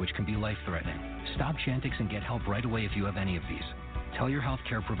reactions, which can be life-threatening. Stop Chantix and get help right away if you have any of these. Tell your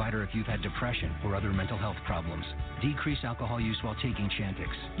healthcare provider if you've had depression or other mental health problems. Decrease alcohol use while taking Chantix.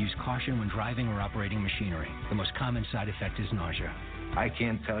 Use caution when driving or operating machinery. The most common side effect is nausea. I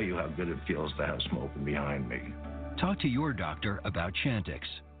can't tell you how good it feels to have smoking behind me. Talk to your doctor about Chantix.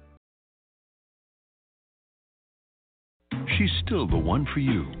 She's still the one for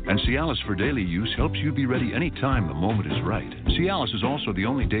you, and Cialis for daily use helps you be ready anytime the moment is right. Cialis is also the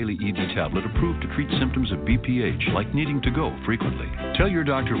only daily ED tablet approved to treat symptoms of BPH, like needing to go frequently. Tell your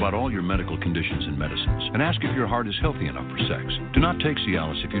doctor about all your medical conditions and medicines, and ask if your heart is healthy enough for sex. Do not take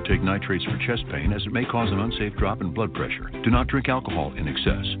Cialis if you take nitrates for chest pain, as it may cause an unsafe drop in blood pressure. Do not drink alcohol in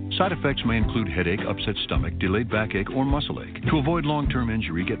excess. Side effects may include headache, upset stomach, delayed backache, or muscle ache. To avoid long-term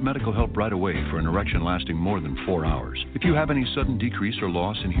injury, get medical help right away for an erection lasting more than 4 hours. If you have any sudden decrease or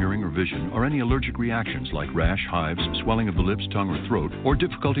loss in hearing or vision, or any allergic reactions like rash, hives, swelling of the lips, tongue, or throat, or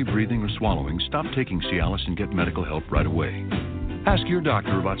difficulty breathing or swallowing, stop taking Cialis and get medical help right away. Ask your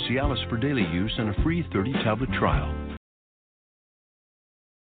doctor about Cialis for daily use and a free 30-tablet trial.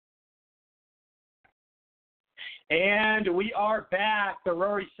 And we are back. The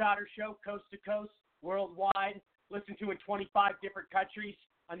Rory Sauter Show, coast to coast, worldwide. Listened to in 25 different countries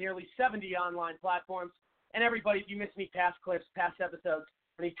on nearly 70 online platforms. And everybody, if you missed any past clips, past episodes,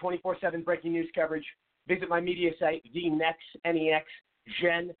 for any 24/7 breaking news coverage, visit my media site,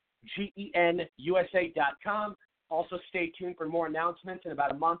 GenUSA.com. Also, stay tuned for more announcements. In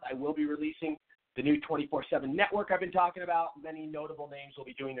about a month, I will be releasing the new 24/7 network I've been talking about. Many notable names will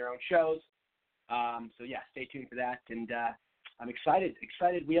be doing their own shows. So, yeah, stay tuned for that. And I'm excited.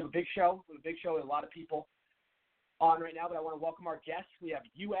 We have a big show. A lot of people on right now, but I want to welcome our guests. We have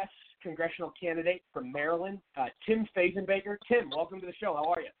U.S. congressional candidate from Maryland, Tim Fazenbaker. Tim, welcome to the show. How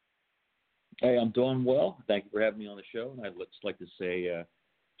are you? Hey, I'm doing well. Thank you for having me on the show. And I'd just like to say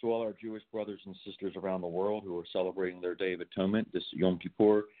to all our Jewish brothers and sisters around the world who are celebrating their Day of Atonement, this Yom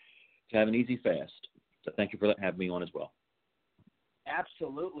Kippur, to have an easy fast. So thank you for having me on as well.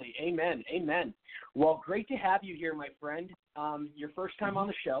 Absolutely. Amen. Well, great to have you here, my friend. Your first time on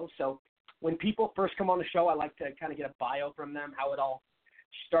the show. So when people first come on the show, I like to kind of get a bio from them, how it all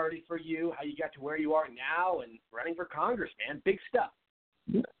started for you, how you got to where you are now, and running for Congress, man. Big stuff.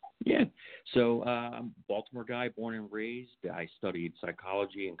 Yeah. So I'm a Baltimore guy, born and raised. I studied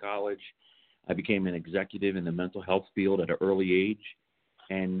psychology in college. I became an executive in the mental health field at an early age,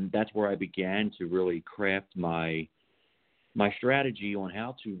 and that's where I began to really craft my strategy on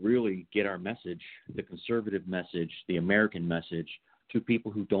how to really get our message, the conservative message, the American message, to people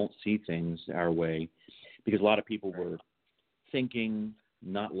who don't see things our way, because a lot of people were thinking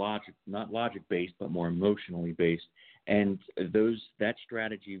not logic based, but more emotionally based, and that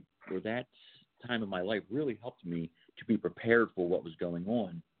strategy or that time of my life really helped me to be prepared for what was going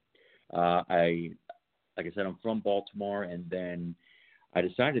on. Like I said, I'm from Baltimore, and then I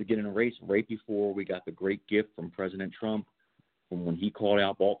decided to get in a race right before we got the great gift from President Trump, from when he called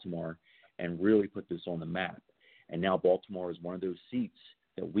out Baltimore and really put this on the map. And now Baltimore is one of those seats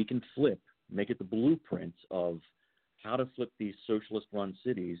that we can flip, make it the blueprint of how to flip these socialist-run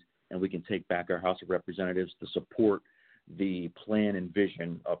cities, and we can take back our House of Representatives to support the plan and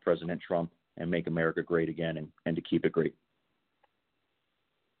vision of President Trump and make America great again and to keep it great.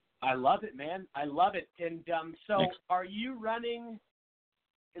 I love it, man. I love it. And so Thanks. Are you running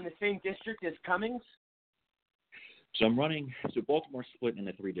in the same district as Cummings? So I'm running – so Baltimore's split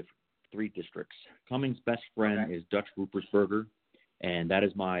into three districts. Cummings' best friend is Dutch Ruppersberger, and that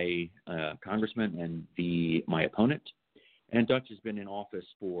is my congressman and my opponent. And Dutch has been in office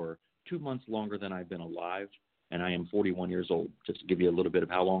for 2 months longer than I've been alive, and I am 41 years old, just to give you a little bit of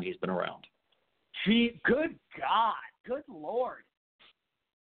how long he's been around. Gee, good God. Good Lord.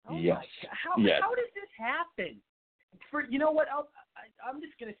 Oh yes. My God. How does this happen? You know what? I'm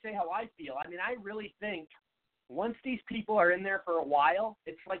just going to say how I feel. I mean, I really think once these people are in there for a while,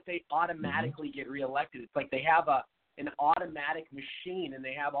 it's like they automatically get reelected. It's like they have an automatic machine, and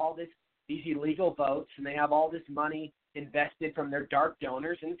they have all these illegal votes, and they have all this money invested from their dark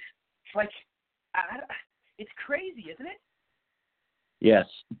donors, and it's like it's crazy, isn't it? Yes,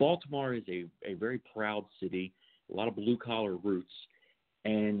 Baltimore is a very proud city, a lot of blue-collar roots,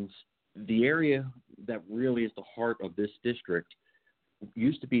 and the area that really is the heart of this district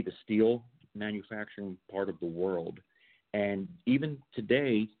used to be the steel manufacturing part of the world. And even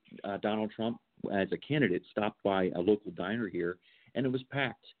today, Donald Trump, as a candidate, stopped by a local diner here, and it was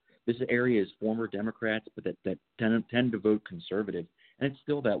packed. This area is former Democrats, but that tend to vote conservative, and it's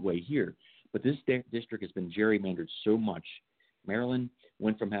still that way here. But this district has been gerrymandered so much. Maryland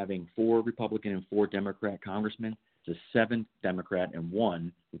went from having 4 Republican and 4 Democrat congressmen to 7 Democrat and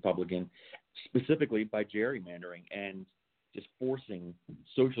 1 Republican, specifically by gerrymandering and just forcing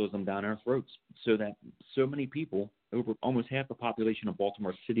socialism down our throats, so that so many people, over almost half the population of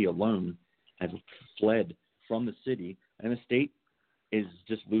Baltimore City alone, have fled from the city, and the state is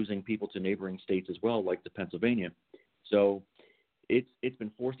just losing people to neighboring states as well, like to Pennsylvania. So it's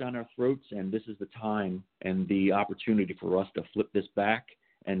been forced down our throats, and this is the time and the opportunity for us to flip this back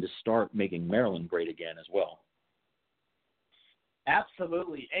and to start making Maryland great again as well.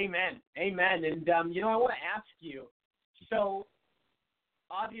 Absolutely. Amen. And, I want to ask you, so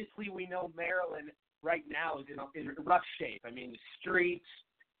obviously we know Maryland right now is in rough shape. I mean, the streets,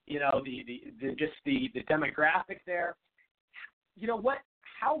 the demographic there. You know what?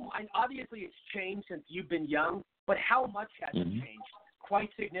 Obviously it's changed since you've been young, but how much has it changed? Quite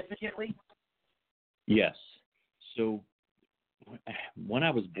significantly? Yes. So when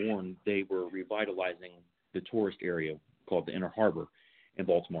I was born, they were revitalizing the tourist area called the Inner Harbor in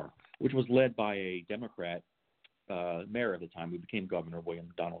Baltimore, which was led by a Democrat mayor at the time, who became governor,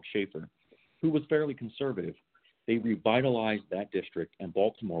 William Donald Schaefer, who was fairly conservative. They revitalized that district, and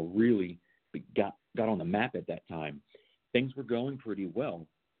Baltimore really got on the map at that time. Things were going pretty well,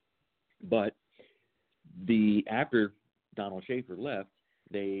 but after Donald Schaefer left,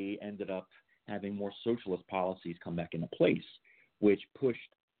 they ended up having more socialist policies come back into place, which pushed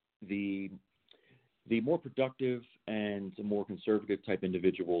the more productive and more conservative type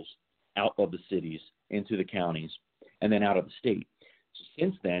individuals out of the cities into the counties and then out of the state. So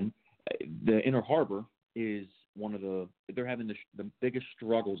since then, the Inner Harbor is they're having the biggest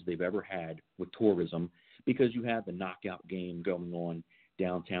struggles they've ever had with tourism, because you have the knockout game going on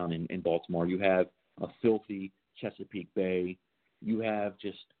downtown in Baltimore. You have a filthy Chesapeake Bay. You have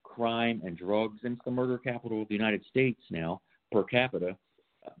just crime and drugs, and it's the murder capital of the United States now per capita.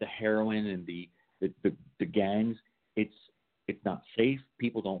 The heroin and the gangs. It's not safe.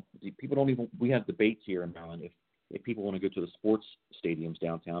 People don't even. We have debates here in Maryland if people want to go to the sports stadiums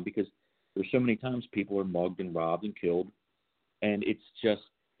downtown, because there's so many times people are mugged and robbed and killed, and it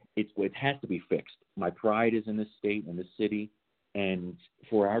has to be fixed. My pride is in this state and this city, and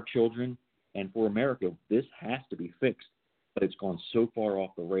for our children and for America, this has to be fixed. But it's gone so far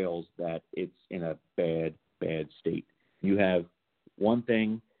off the rails that it's in a bad state. You have one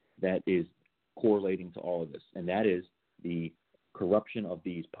thing that is correlating to all of this, and that is the corruption of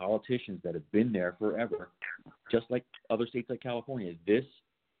these politicians that have been there forever, just like other states like California. This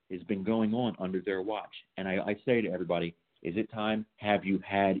has been going on under their watch. And I say to everybody, is it time? Have you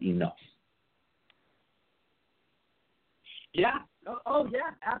had enough? Yeah. Oh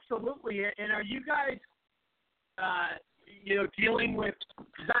yeah, absolutely. And are you guys, dealing with,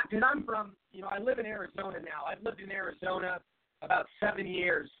 because I'm from, I live in Arizona now. I've lived in Arizona about 7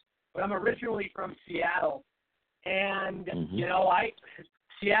 years, but I'm originally from Seattle. And,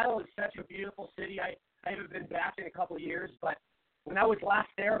 Seattle is such a beautiful city. I haven't been back in a couple of years, but when I was last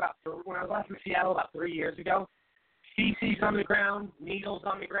in Seattle about 3 years ago, feces on the ground, needles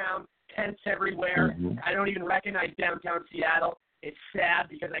on the ground, tents everywhere. Mm-hmm. I don't even recognize downtown Seattle. It's sad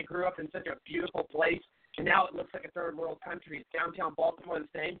because I grew up in such a beautiful place, and now it looks like a third world country. Is downtown Baltimore the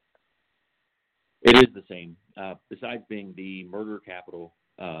same? It is the same. Besides being the murder capital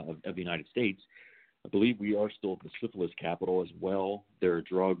of the United States, I believe we are still the syphilis capital as well. There are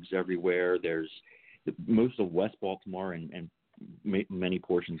drugs everywhere. There's most of West Baltimore and many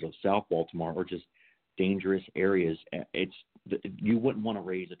portions of South Baltimore are just dangerous areas. You wouldn't want to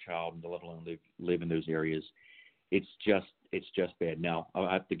raise a child, let alone live in those areas. It's just bad. Now,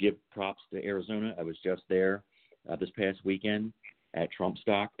 I have to give props to Arizona. I was just there this past weekend at Trump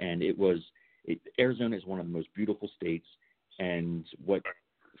Stock, and Arizona is one of the most beautiful states. And what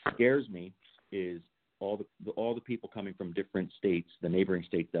scares me is all the people coming from different states, the neighboring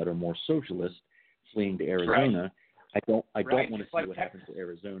states that are more socialist, fleeing to Arizona. Right. I don't want to see what happens to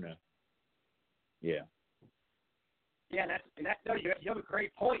Arizona. Yeah. Yeah, you have a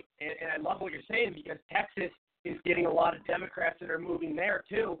great point, and I love what you're saying, because Texas is getting a lot of Democrats that are moving there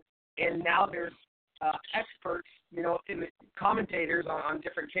too, and now there's experts, in the commentators on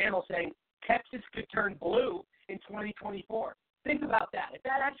different channels saying Texas could turn blue in 2024. Think about that. If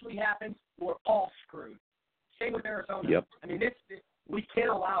that actually happens, we're all screwed. Same with Arizona. Yep. I mean, we can't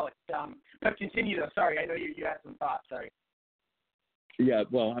allow it. But continue though. Sorry, I know you had some thoughts. Sorry. Yeah.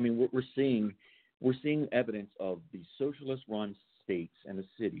 Well, I mean, we're seeing evidence of the socialist-run states and the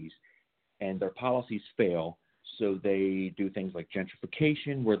cities, and their policies fail. So they do things like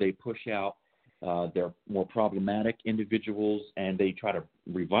gentrification, where they push out their more problematic individuals, and they try to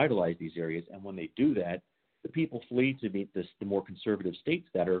revitalize these areas. And when they do that, the people flee to the more conservative states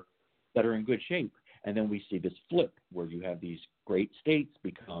that are in good shape. And then we see this flip, where you have these great states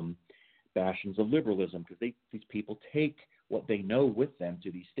become bastions of liberalism, because these people take what they know with them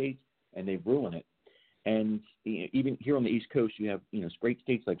to these states and they ruin it. And even here on the East Coast, you have great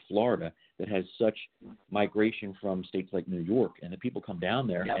states like Florida that has such migration from states like New York, and the people come down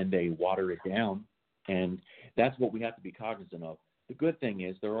there and they water it down, and that's what we have to be cognizant of. The good thing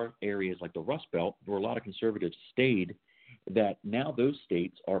is there are areas like the Rust Belt where a lot of conservatives stayed, that now those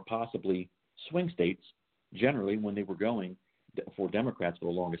states are possibly swing states generally when they were going for Democrats for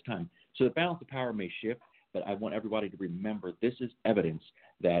the longest time. So the balance of power may shift, but I want everybody to remember this is evidence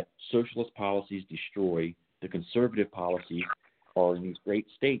that socialist policies destroy the conservative policies are in these great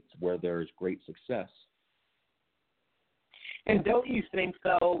states where there is great success. And don't you think,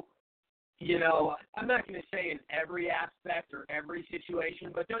 though, I'm not going to say in every aspect or every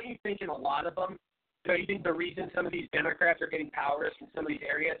situation, but don't you think in a lot of them, don't you think the reason some of these Democrats are getting powerless in some of these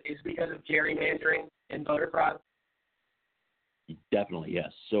areas is because of gerrymandering and voter fraud? Definitely,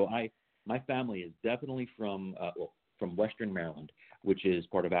 yes. So my family is definitely from Western Maryland, which is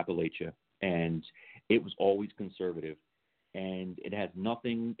part of Appalachia, and it was always conservative. and it has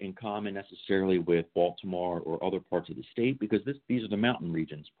nothing in common necessarily with Baltimore or other parts of the state because these are the mountain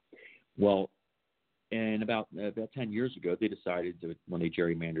regions. Well, and about 10 years ago, they decided that when they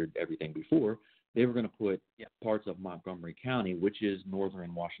gerrymandered everything before, they were going to put parts of Montgomery County, which is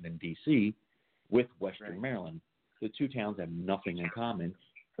northern Washington, D.C., with western Maryland. The two towns have nothing in common,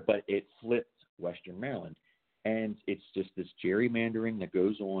 but it flipped western Maryland. And it's just this gerrymandering that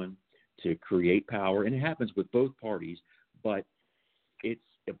goes on to create power, and it happens with both parties, but it's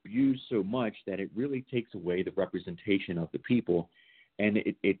abused so much that it really takes away the representation of the people. And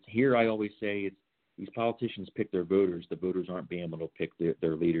it here I always say it's these politicians pick their voters. The voters aren't being able to pick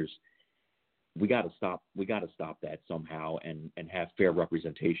their leaders. We got to stop that somehow and have fair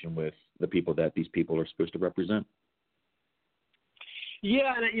representation with the people that these people are supposed to represent.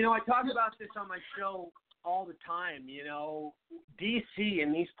 Yeah, and I talk about this on my show all the time. D.C.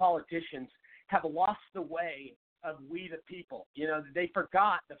 and these politicians have lost the way of we the people. They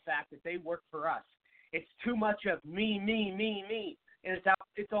forgot the fact that they work for us. It's too much of me, me, me, me, and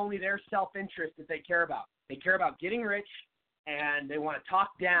it's only their self-interest that they care about. They care about getting rich, and they want to talk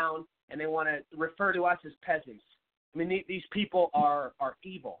down, and they want to refer to us as peasants. I mean, these people are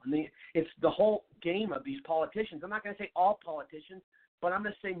evil. It's the whole game of these politicians. I'm not going to say all politicians, but I'm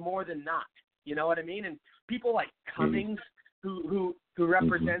going to say more than not. You know what I mean? And people like Cummings, who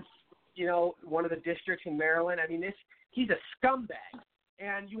represents, one of the districts in Maryland. I mean, he's a scumbag.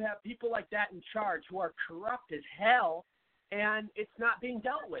 And you have people like that in charge who are corrupt as hell, and it's not being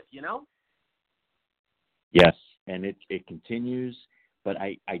dealt with, Yes, and it continues, but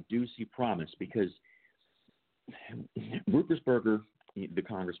I do see promise because Ruppersberger, the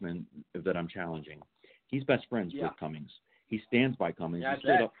congressman that I'm challenging, he's best friends with Cummings. He stands by Cummings. He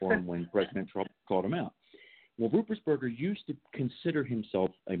stood up for him when President Trump called him out. Well, Ruppersberger used to consider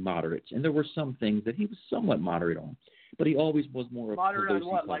himself a moderate, and there were some things that he was somewhat moderate on, but he always was more moderate of a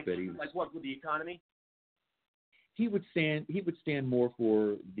on what, like what with the economy? He would stand more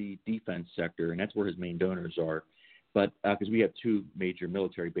for the defense sector, and that's where his main donors are. But because we have two major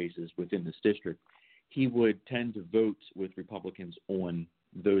military bases within this district, he would tend to vote with Republicans on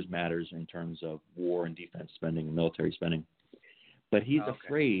those matters in terms of war and defense spending and military spending. But he's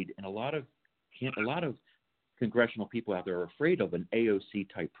afraid, and a lot of congressional people out there are afraid of an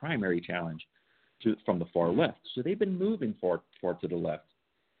AOC type primary challenge from the far left. So they've been moving far to the left.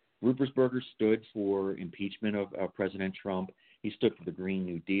 Ruppersberger stood for impeachment of President Trump. He stood for the Green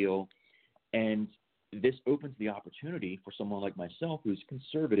New Deal. And this opens the opportunity for someone like myself who's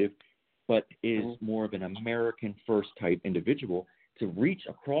conservative but is more of an American first type individual to reach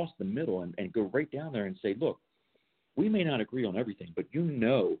across the middle and go right down there and say, look, we may not agree on everything, but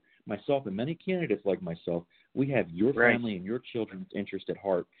myself and many candidates like myself, we have your family and your children's interest at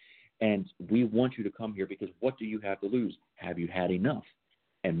heart, and we want you to come here because what do you have to lose? Have you had enough?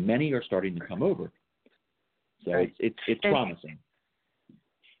 And many are starting to come over. So it's promising.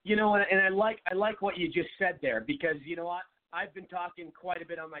 And I like what you just said there because you know what? I've been talking quite a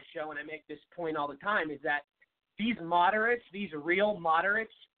bit on my show, and I make this point all the time, is that these moderates, these real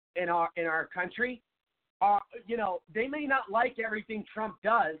moderates in our country, are, they may not like everything Trump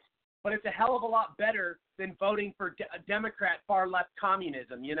does, but it's a hell of a lot better than voting for Democrat far-left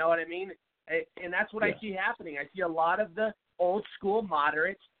communism. You know what I mean? And that's what I see happening. I see a lot of the old-school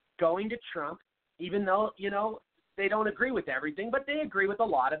moderates going to Trump, even though, they don't agree with everything, but they agree with a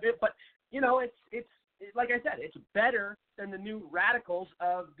lot of it. But, it's like I said, it's better than the new radicals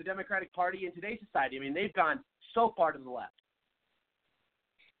of the Democratic Party in today's society. I mean, they've gone so far to the left.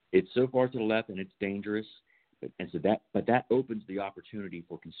 It's so far to the left, and it's dangerous. But that opens the opportunity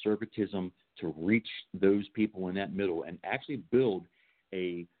for conservatism to reach those people in that middle and actually build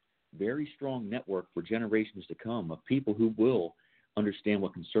a very strong network for generations to come of people who will understand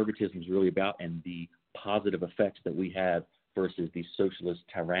what conservatism is really about and the positive effects that we have versus these socialist,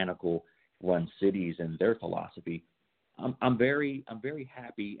 tyrannical run cities and their philosophy. I'm very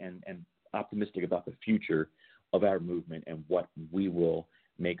happy and optimistic about the future of our movement and what we will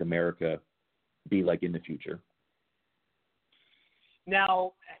make America be like in the future.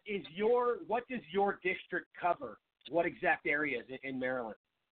 Now, what does your district cover? What exact areas in Maryland?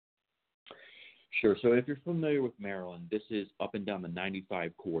 Sure. So if you're familiar with Maryland, this is up and down the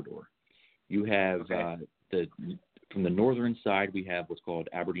 95 corridor. You have from the northern side, we have what's called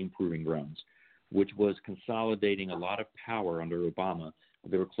Aberdeen Proving Grounds, which was consolidating a lot of power under Obama.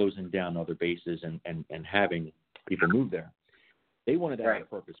 They were closing down other bases and having people move there. They wanted that on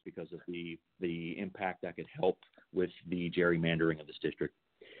purpose because of the impact that could help with the gerrymandering of this district.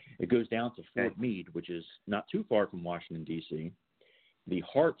 It goes down to Fort Meade, which is not too far from Washington, D.C. The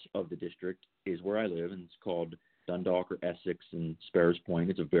heart of the district is where I live, and it's called Dundalk or Essex and Sparrows Point.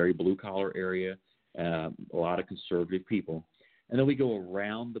 It's a very blue-collar area, a lot of conservative people. And then we go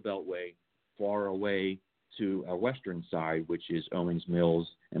around the Beltway, far away to our western side, which is Owings Mills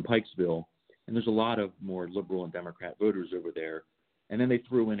and Pikesville. And there's a lot of more liberal and Democrat voters over there. And then they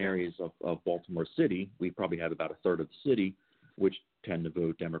threw in areas of Baltimore City. We probably have about a third of the city, which tend to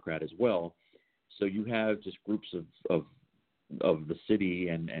vote Democrat as well. So you have just groups of the city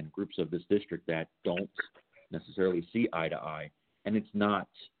and groups of this district that don't necessarily see eye to eye. And it's not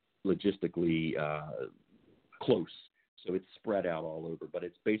logistically close. So it's spread out all over. But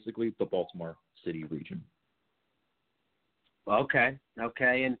it's basically the Baltimore City region. Okay.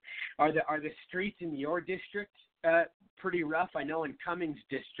 And are the streets in your district pretty rough? I know in Cummings'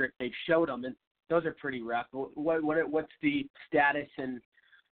 district they've showed them, and those are pretty rough. What's the status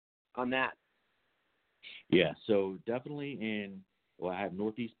on that? Yeah, so definitely I have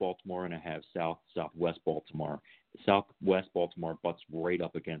Northeast Baltimore and I have Southwest Baltimore. Southwest Baltimore butts right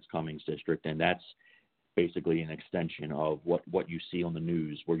up against Cummings district, and that's basically an extension of what you see on the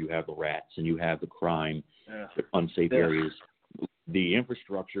news, where you have the rats and you have the crime, the unsafe areas. The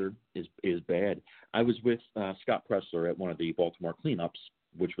infrastructure is bad. I was with Scott Pressler at one of the Baltimore cleanups,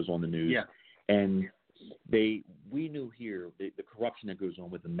 which was on the news, and we knew here the corruption that goes on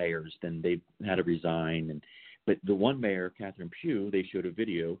with the mayors. Then they had to resign, but the one mayor, Catherine Pugh, they showed a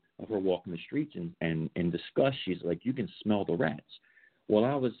video of her walking the streets and discuss. She's like, you can smell the rats. Well,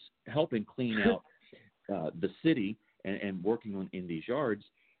 I was helping clean out the city and working in these yards.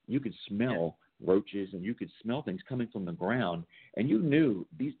 You could smell roaches and you could smell things coming from the ground, and you knew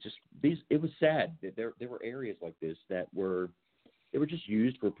these. It was sad that there were areas like this that were just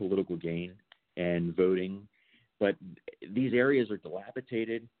used for political gain and voting, but these areas are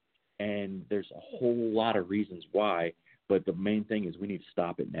dilapidated, and there's a whole lot of reasons why. But the main thing is we need to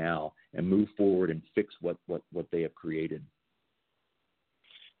stop it now and move forward and fix what they have created.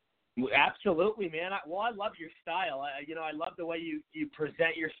 Absolutely, man. I love your style. I love the way you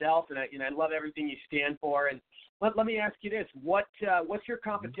present yourself, and I love everything you stand for. And let me ask you this: what's your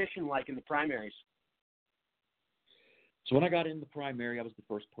competition like in the primaries? So when I got in the primary, I was the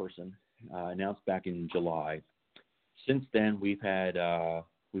first person announced back in July. Since then, we've had a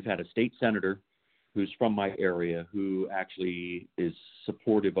state senator who's from my area who actually is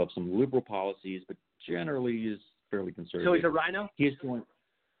supportive of some liberal policies, but generally is fairly conservative. So he's a rhino?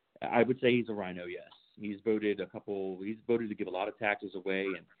 I would say he's a rhino, yes. He's voted to give a lot of taxes away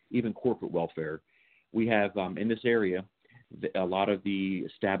and even corporate welfare. We have, in this area, a lot of the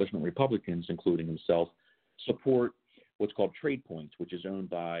establishment Republicans, including himself, support what's called Trade Points, which is owned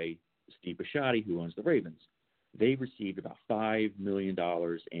by Steve Bisciotti, who owns the Ravens. They received about $500 million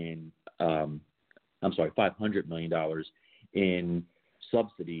in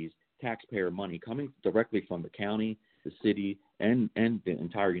subsidies, taxpayer money coming directly from the county, the city, and the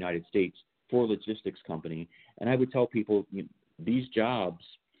entire United States for a logistics company. And I would tell people, these jobs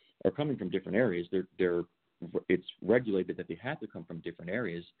are coming from different areas. It's regulated that they have to come from different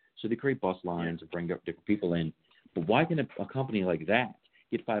areas, so they create bus lines and bring up different people in. But why can a company like that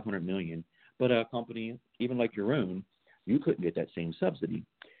get $500 million, but a company even like your own, you couldn't get that same subsidy?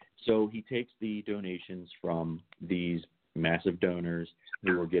 So he takes the donations from these massive donors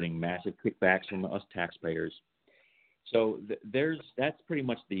who are getting massive kickbacks from us taxpayers. So that's pretty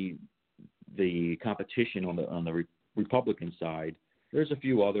much the competition on the Republican side. There's a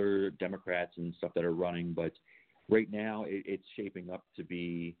few other Democrats and stuff that are running, but right now it's shaping up to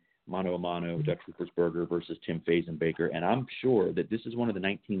be mano a mano, Dutch Ruppersberger versus Tim Fazenbaker, and I'm sure that this is one of the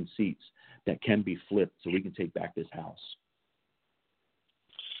 19 seats that can be flipped so we can take back this house.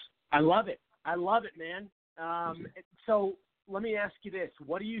 I love it, man. So let me ask you this: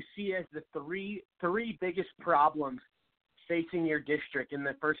 what do you see as the three biggest problems facing your district, and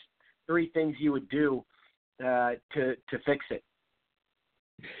the first three things you would do to fix it?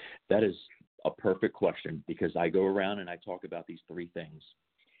 That is a perfect question, because I go around and I talk about these three things.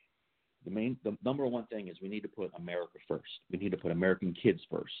 The number one thing is we need to put America first. We need to put American kids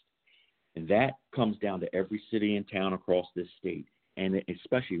first. And that comes down to every city and town across this state, and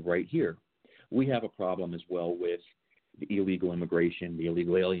especially right here. We have a problem as well with the illegal immigration, the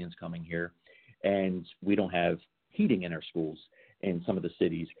illegal aliens coming here, and we don't have heating in our schools in some of the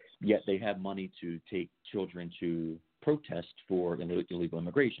cities, yet they have money to take children to protest for illegal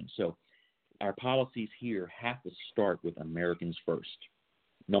immigration. So our policies here have to start with Americans first.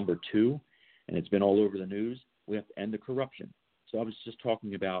 Number two, and it's been all over the news, we have to end the corruption. So I was just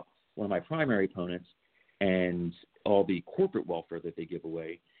talking about one of my primary opponents and all the corporate welfare that they give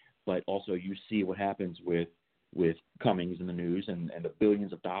away, but also you see what happens with Cummings in the news and the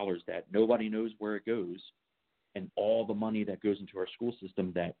billions of dollars that nobody knows where it goes. and all the money that goes into our school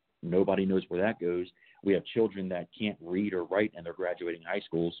system that nobody knows where that goes. We have children that can't read or write, and they're graduating high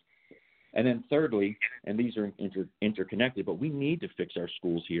schools. And then thirdly, and these are interconnected, but we need to fix our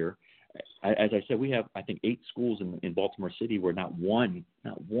schools here. As I said, we have, I think, 8 schools in Baltimore City where not one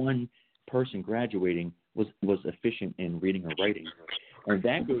person graduating was efficient in reading or writing. And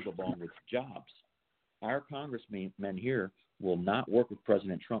that goes along with jobs. Our congressmen here will not work with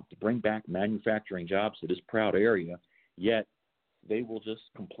President Trump to bring back manufacturing jobs to this proud area, yet they will just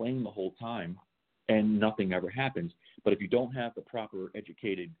complain the whole time and nothing ever happens. But if you don't have the proper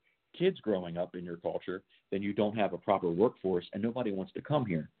educated kids growing up in your culture, then you don't have a proper workforce, and nobody wants to come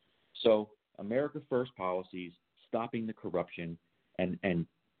here. So America First policies, stopping the corruption, and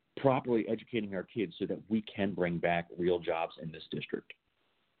properly educating our kids so that we can bring back real jobs in this district.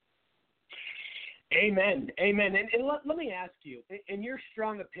 Amen. Amen. And let me ask you, in your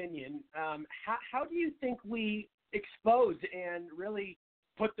strong opinion, how do you think we expose and really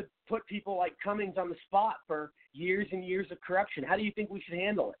put people like Cummings on the spot for years and years of corruption? How do you think we should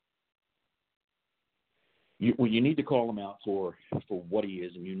handle it? You need to call him out for what he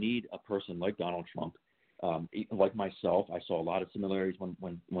is, and you need a person like Donald Trump. Like myself, I saw a lot of similarities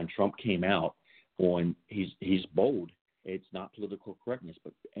when Trump came out. He's bold. It's not political correctness,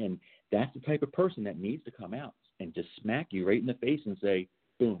 and that's the type of person that needs to come out and just smack you right in the face and say,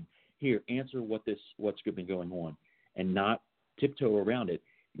 "Boom, here, answer what's been going on," and not tiptoe around it.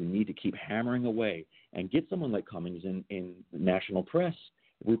 You need to keep hammering away and get someone like Cummings in the national press,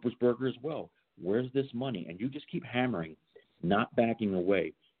 Ruppersberger as well. Where's this money? And you just keep hammering, not backing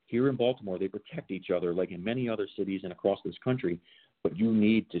away. Here in Baltimore, they protect each other like in many other cities and across this country, but you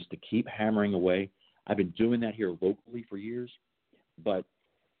need just to keep hammering away. I've been doing that here locally for years, but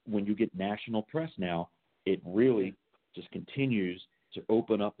when you get national press now, it really just continues to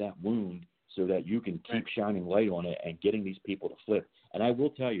open up that wound so that you can keep shining light on it and getting these people to flip. And I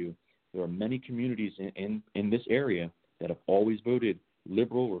will tell you, there are many communities in this area that have always voted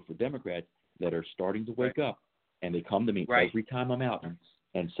liberal or for Democrats that are starting to wake up, and they come to me every time I'm out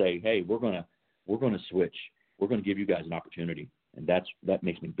and say, "Hey, we're gonna switch. We're gonna give you guys an opportunity," and that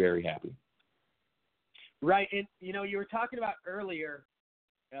makes me very happy. Right, and you were talking about earlier.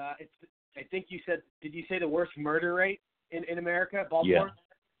 I think you said, did you say the worst murder rate in America, Baltimore?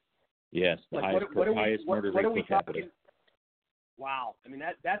 Yes, the highest murder rate per capita. Wow, I mean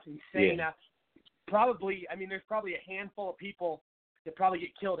that's insane. Yeah. There's probably a handful of people that probably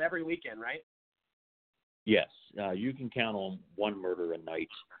get killed every weekend, right? Yes, you can count on one murder a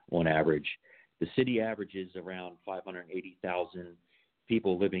night on average. The city averages around 580,000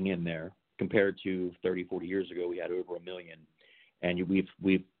 people living in there, compared to 30, 40 years ago, we had over 1 million, and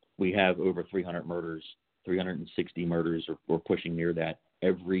we have over 300 murders, 360 murders, or we're pushing near that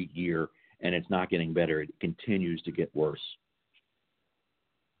every year, and it's not getting better. It continues to get worse.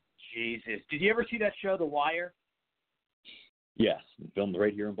 Jesus, did you ever see that show, The Wire? Yes, filmed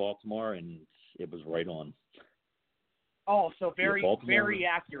right here in Baltimore, and it was right on. Oh, so very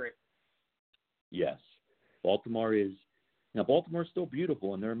accurate. Yes, Baltimore is still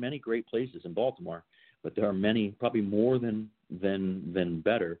beautiful, and there are many great places in Baltimore, but there are many, probably more than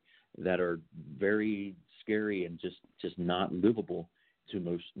better, that are very scary and just not livable to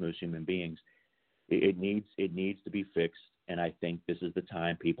most human beings. It needs to be fixed, and I think this is the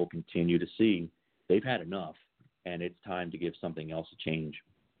time people continue to see they've had enough, and it's time to give something else a change.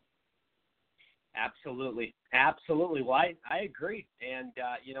 Absolutely. Well, I agree, and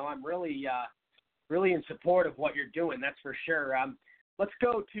I'm really in support of what you're doing. That's for sure. Let's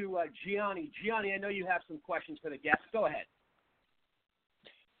go to Gianni. Gianni, I know you have some questions for the guests. Go ahead.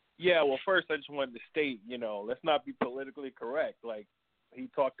 Yeah, well, first I just wanted to state, let's not be politically correct. Like he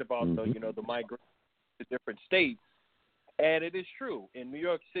talked about the migration to different states, and it is true. In New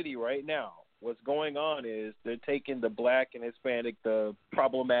York City right now, what's going on is they're taking the black and Hispanic, the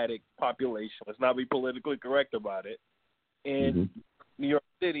problematic population. Let's not be politically correct about it. In New York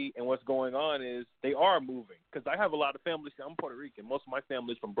City, and what's going on is they are moving. Because I have a lot of families. I'm Puerto Rican. Most of my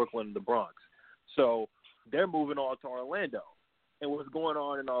family is from Brooklyn and the Bronx. So they're moving all to Orlando. And what's going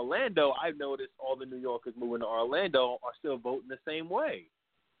on in Orlando, I've noticed all the New Yorkers moving to Orlando are still voting the same way.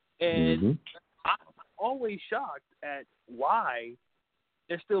 And I'm always shocked at why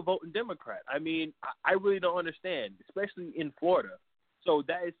they're still voting Democrat. I mean, I really don't understand, especially in Florida. So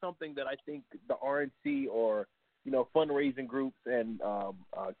that is something that I think the RNC or fundraising groups and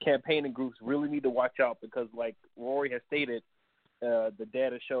campaigning groups really need to watch out, because like Rory has stated, the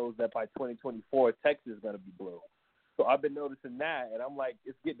data shows that by 2024, Texas is going to be blue. So I've been noticing that, and I'm like,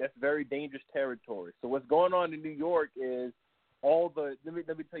 that's very dangerous territory. So what's going on in New York is let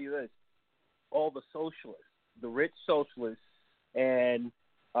me tell you this, all the socialists, the rich socialists and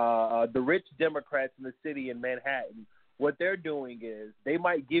the rich Democrats in the city in Manhattan, what they're doing is they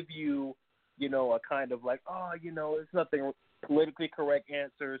might give you, a kind of like, it's nothing politically correct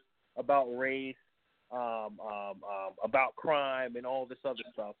answers about race, about crime and all this other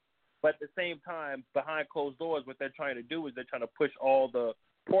stuff. But at the same time, behind closed doors, what they're trying to do is they're trying to push all the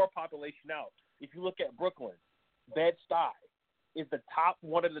poor population out. If you look at Brooklyn, Bed-Stuy is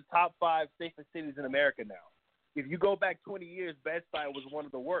one of the top 5 safest cities in America now. If you go back 20 years, Bed-Stuy was one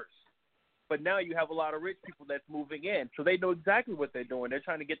of the worst. But now you have a lot of rich people that's moving in, so they know exactly what they're doing. They're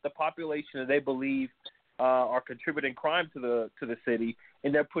trying to get the population that they believe are contributing crime to the city,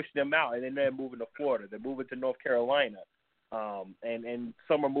 and they're pushing them out. And then they're moving to Florida. They're moving to North Carolina. And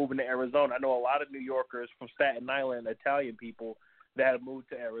some are moving to Arizona. I know a lot of New Yorkers from Staten Island, Italian people, that have moved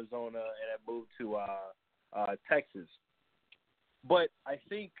to Arizona and have moved to Texas. But I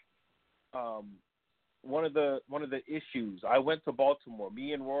think one of the issues, I went to Baltimore.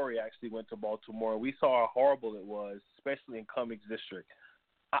 Me and Rory actually went to Baltimore. We saw how horrible it was, especially in Cummings District.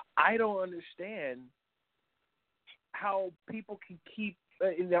 I don't understand how people can keep.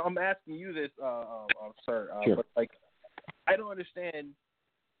 I'm asking you this, sir, sure. But like, I don't understand.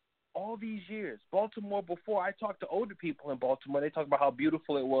 All these years, Baltimore, before I talked to older people in Baltimore, they talked about how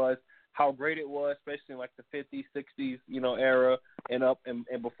beautiful it was, how great it was, especially in like the 50s, 60s, era and up, and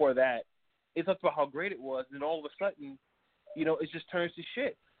before that. They talked about how great it was, and all of a sudden, it just turns to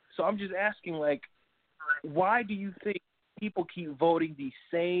shit. So I'm just asking, like, why do you think people keep voting the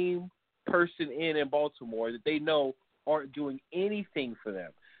same person in Baltimore that they know aren't doing anything for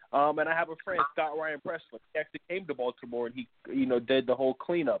them? And I have a friend, Scott Ryan Presley. He actually came to Baltimore and he, did the whole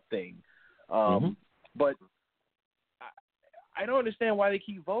cleanup thing. But I don't understand why they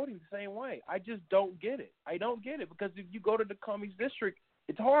keep voting the same way. I just don't get it. I don't get it because if you go to the Cummings District,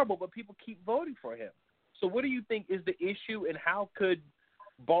 it's horrible, but people keep voting for him. So what do you think is the issue, and how could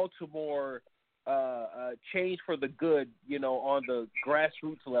Baltimore change for the good, on the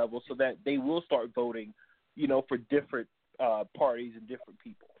grassroots level so that they will start voting, for different parties and different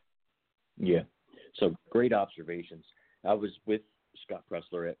people? Yeah. So great observations. I was with Scott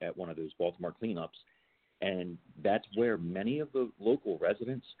Pressler at one of those Baltimore cleanups, and that's where many of the local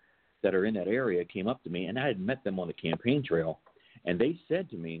residents that are in that area came up to me, and I had met them on the campaign trail, and they said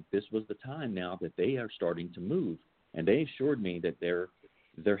to me this was the time now that they are starting to move, and they assured me that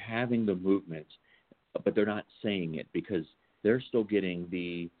they're having the movement, but they're not saying it because they're still getting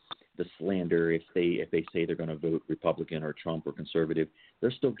the slander if they say they're going to vote Republican or Trump or conservative.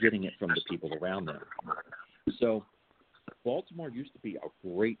 They're still getting it from the people around them. So Baltimore used to be a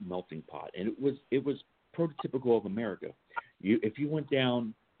great melting pot, and it was prototypical of America. If you went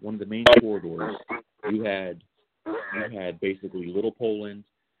down one of the main corridors, you had basically Little Poland,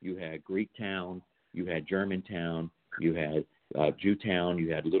 you had Greek Town, you had Germantown, you had Jewtown,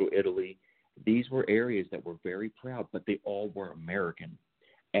 you had Little Italy. These were areas that were very proud, but they all were American.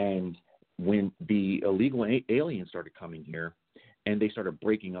 And when the illegal aliens started coming here and they started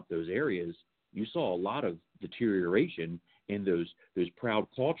breaking up those areas, you saw a lot of deterioration in those proud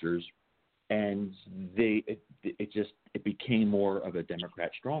cultures, and it became more of a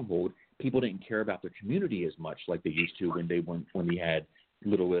Democrat stronghold. People didn't care about their community as much like they used to when we had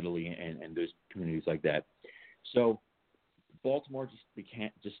Little Italy and those communities like that. So Baltimore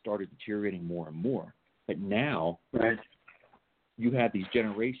just started deteriorating more and more. But now, right, you have these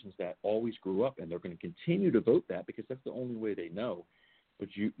generations that always grew up, and they're going to continue to vote that because that's the only way they know.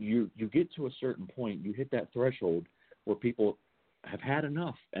 But you get to a certain point, you hit that threshold where people have had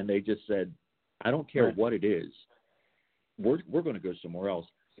enough, and they just said, I don't care what it is. We're going to go somewhere else.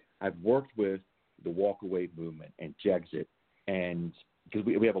 I've worked with the Walk-Away movement and Jexit, and because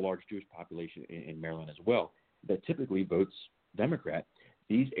we have a large Jewish population in Maryland as well that typically votes Democrat.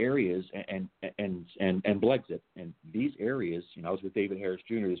 These areas and Blexit, and these areas, I was with David Harris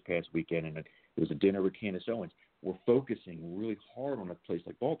Jr. this past weekend, and there was a dinner with Candace Owens. We're focusing really hard on a place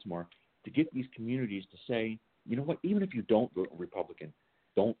like Baltimore to get these communities to say, you know what, even if you don't vote Republican,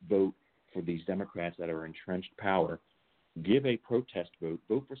 don't vote for these Democrats that are entrenched power, give a protest vote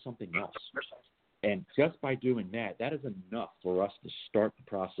for something else. And just by doing that, that is enough for us to start the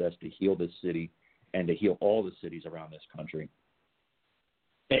process to heal this city and to heal all the cities around this country.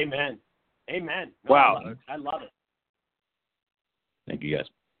 Amen. No, Wow. I love it. Thank you, guys.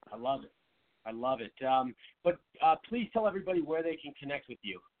 I love it. But please tell everybody where they can connect with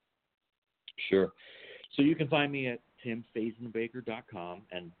you. Sure. So you can find me at timfazenbaker.com.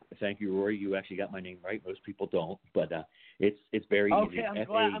 And thank you, Rory. You actually got my name right. Most people don't, but it's very easy. Okay,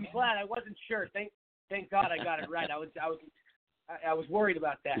 I'm glad. I wasn't sure. Thank God I got it right. I was worried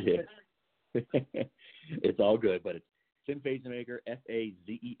about that. Yeah. It's all good, but it's Tim Fazenbaker,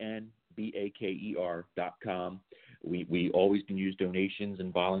 FAZENBAKER.com. We always can use donations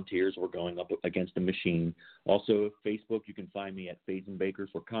and volunteers. We're going up against the machine. Also, Facebook, you can find me at Fazenbaker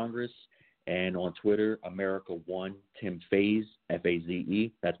for Congress. And on Twitter, America1 Tim Faze,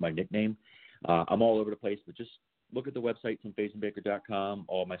 Faze. That's my nickname. I'm all over the place, but just look at the website, timfazenbaker.com.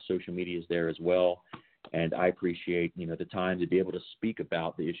 All my social media is there as well. And I appreciate, the time to be able to speak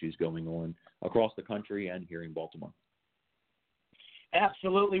about the issues going on across the country and here in Baltimore.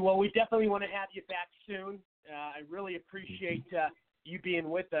 Absolutely. Well, we definitely want to have you back soon. I really appreciate you being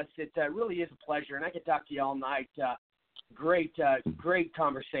with us. It really is a pleasure, and I could talk to you all night. Great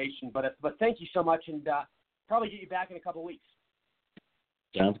conversation. But thank you so much, and probably get you back in a couple of weeks.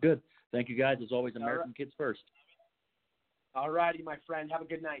 Sounds good. Thank you, guys. As always, American Kids First. All righty, my friend. Have a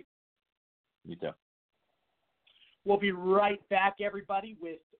good night. You too. We'll be right back, everybody,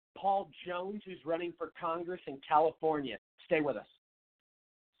 with Paul Jones, who's running for Congress in California. Stay with us.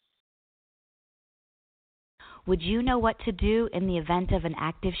 Would you know what to do in the event of an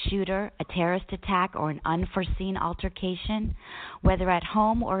active shooter, a terrorist attack, or an unforeseen altercation? Whether at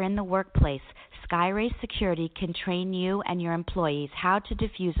home or in the workplace, Skyray Security can train you and your employees how to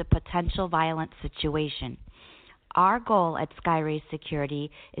defuse a potential violent situation. Our goal at Skyray Security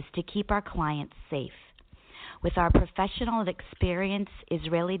is to keep our clients safe. With our professional and experienced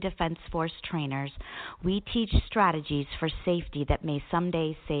Israeli Defense Force trainers, we teach strategies for safety that may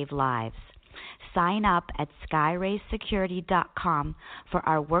someday save lives. Sign up at skyraysecurity.com for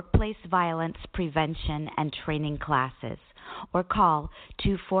our workplace violence prevention and training classes, or call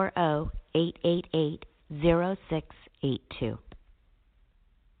 240-888-0682.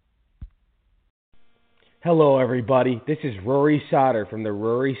 Hello, everybody. This is Rory Sauter from The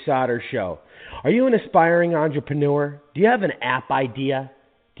Rory Sauter Show. Are you an aspiring entrepreneur? Do you have an app idea?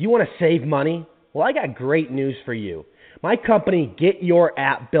 Do you want to save money? Well, I got great news for you. My company,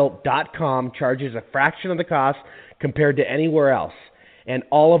 GetYourAppBuilt.com, charges a fraction of the cost compared to anywhere else. And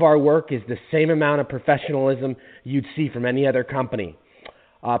all of our work is the same amount of professionalism you'd see from any other company.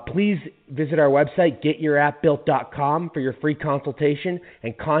 Please visit our website, GetYourAppBuilt.com, for your free consultation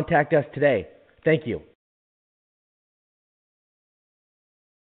and contact us today. Thank you.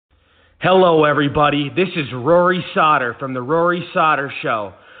 Hello, everybody. This is Rory Sauter from The Rory Sauter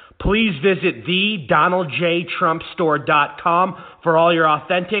Show. Please visit thedonaldjtrumpstore.com for all your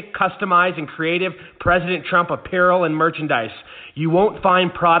authentic, customized, and creative President Trump apparel and merchandise. You won't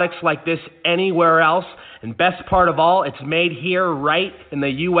find products like this anywhere else, and best part of all, it's made here right in the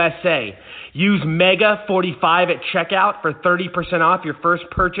USA. Use MEGA45 at checkout for 30% off your first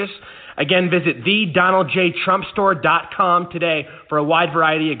purchase. Again, visit thedonaldjtrumpstore.com today for a wide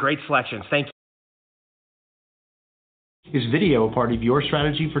variety of great selections. Thank you. Is video a part of your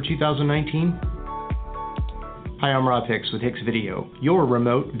strategy for 2019? Hi, I'm Rob Hicks with Hicks Video, your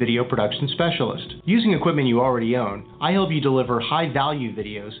remote video production specialist. Using equipment you already own, I help you deliver high-value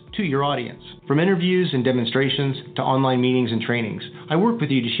videos to your audience. From interviews and demonstrations to online meetings and trainings, I work with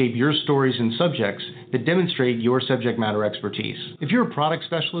you to shape your stories and subjects that demonstrate your subject matter expertise. If you're a product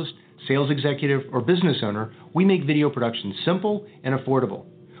specialist, sales executive, or business owner, we make video production simple and affordable.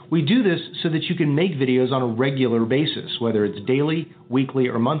 We do this so that you can make videos on a regular basis, whether it's daily, weekly,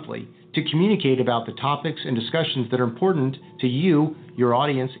 or monthly, to communicate about the topics and discussions that are important to you, your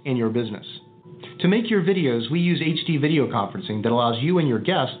audience, and your business. To make your videos, we use HD video conferencing that allows you and your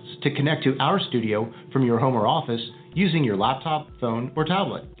guests to connect to our studio from your home or office using your laptop, phone, or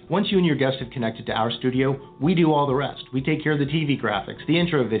tablet. Once you and your guests have connected to our studio, we do all the rest. We take care of the TV graphics, the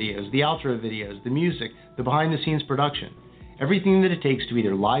intro videos, the outro videos, the music, the behind-the-scenes production. Everything that it takes to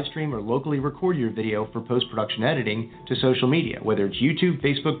either live stream or locally record your video for post-production editing to social media, whether it's YouTube,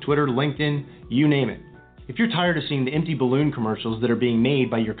 Facebook, Twitter, LinkedIn, you name it. If you're tired of seeing the empty balloon commercials that are being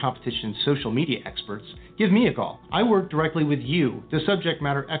made by your competition's social media experts, give me a call. I work directly with you, the subject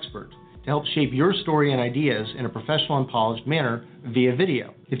matter expert, to help shape your story and ideas in a professional and polished manner via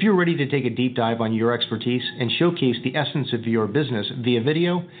video. If you're ready to take a deep dive on your expertise and showcase the essence of your business via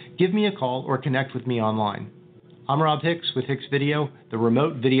video, give me a call or connect with me online. I'm Rob Hicks with Hicks Video, the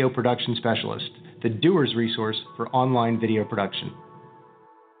remote video production specialist, the doer's resource for online video production.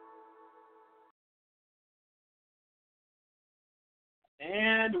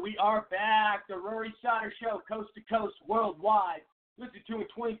 And we are back. The Rory Sauter Show, coast to coast, worldwide. Listened to in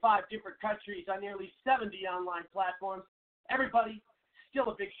 25 different countries on nearly 70 online platforms. Everybody, still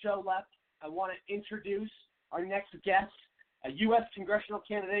a big show left. I want to introduce our next guest, a U.S. congressional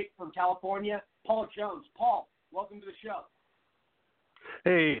candidate from California, Paul Jones. Paul, welcome to the show.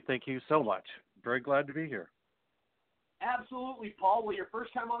 Hey, thank you so much. Very glad to be here. Absolutely, Paul. Well, your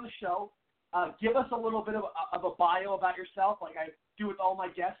first time on the show. give us a little bit of a bio about yourself, like I do with all my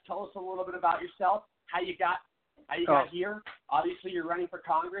guests. Tell us a little bit about yourself, how you got here. Obviously, you're running for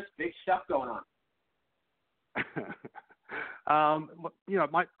Congress. Big stuff going on. I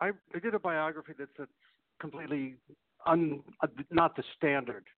did a biography that's completely not the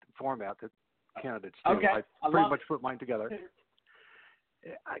standard format that candidates do. Okay. I pretty much put mine together.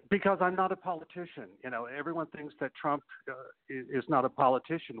 Because I'm not a politician. Everyone thinks that Trump is not a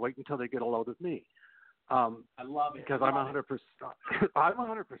politician. Wait until they get a load of me. I love it. Because I'm 100%. I'm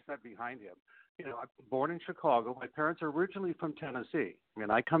 100% behind him. I'm born in Chicago. My parents are originally from Tennessee.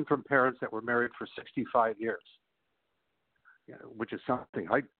 I come from parents that were married for 65 years, which is something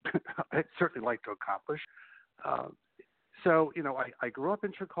I'd certainly like to accomplish. So I grew up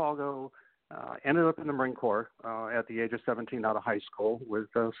in Chicago. Ended up in the Marine Corps at the age of 17 out of high school with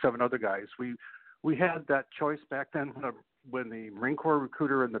 7 other guys. We had that choice back then when the Marine Corps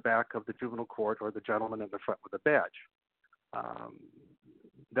recruiter in the back of the juvenile court or the gentleman in the front with a badge.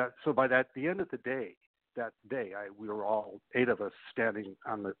 The end of the day, we were all 8 of us standing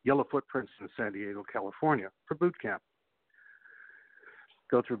on the yellow footprints in San Diego, California for boot camp.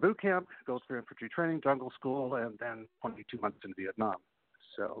 Go through boot camp, go through infantry training, jungle school, and then 22 months in Vietnam.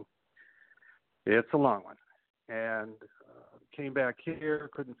 So it's a long one. And came back here,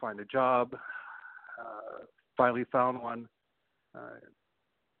 couldn't find a job, finally found one,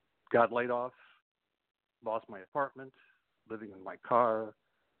 got laid off, lost my apartment, living in my car.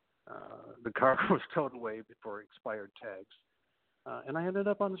 The car was towed away before expired tags. And I ended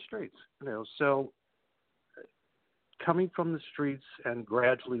up on the streets. So coming from the streets and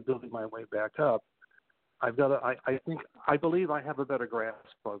gradually building my way back up, I believe I have a better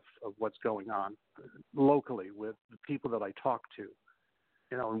grasp of what's going on locally with the people that I talk to.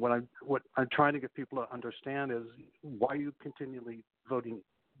 And what I'm trying to get people to understand is why are you continually voting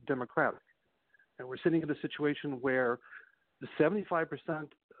Democratic? And we're sitting in a situation where the 75%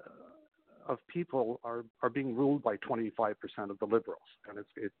 of people are being ruled by 25% of the liberals, and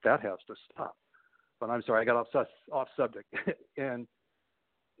that has to stop. But I'm sorry, I got off subject. And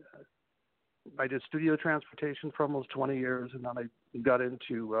I did studio transportation for almost 20 years, and then I got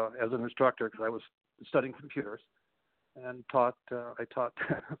into as an instructor because I was studying computers, and I taught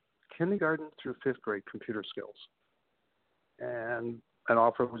kindergarten through 5th grade computer skills. And an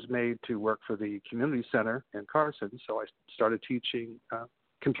offer was made to work for the community center in Carson, so I started teaching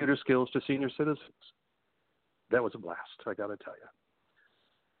computer skills to senior citizens. That was a blast, I got to tell you.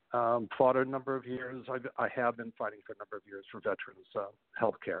 Fought a number of years. I have been fighting for a number of years for veterans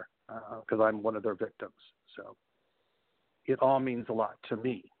health care because I'm one of their victims. So it all means a lot to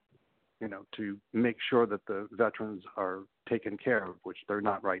me, to make sure that the veterans are taken care of, which they're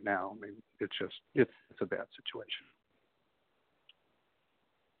not right now. I mean, it's a bad situation.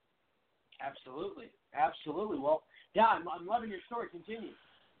 Absolutely. Well, yeah, I'm loving your story. Continue.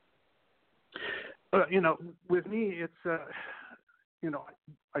 With me, it's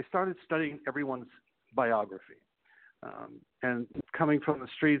I started studying everyone's biography, and coming from the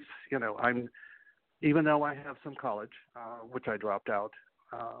streets, even though I have some college, which I dropped out,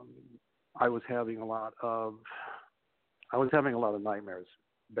 I was having a lot of nightmares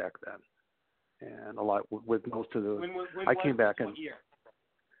back then, and a lot with most of the. When I came back in what year?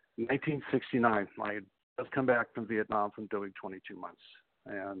 1969. I had just come back from Vietnam from doing 22 months,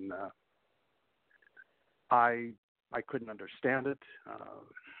 and I couldn't understand it.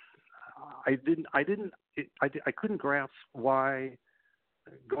 I couldn't grasp why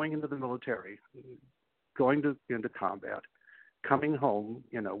going into the military, going into combat, coming home,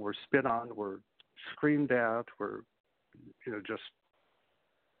 we're spit on, we're screamed at, we're, just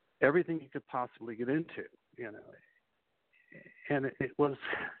everything you could possibly get into, and it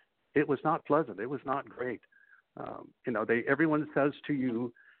was not pleasant. It was not great. Everyone says to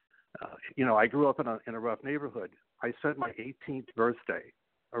you, I grew up in a rough neighborhood. I spent my 18th birthday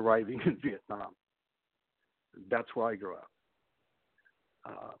arriving in Vietnam. That's where I grew up.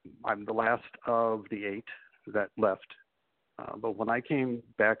 I'm the last of the 8 that left. But when I came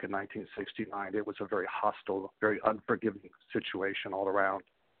back in 1969, it was a very hostile, very unforgiving situation all around.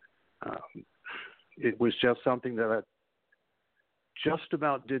 It was just something that just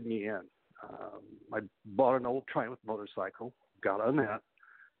about did me in. I bought an old Triumph motorcycle, got on that,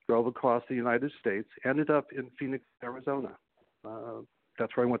 drove across the United States, ended up in Phoenix, Arizona.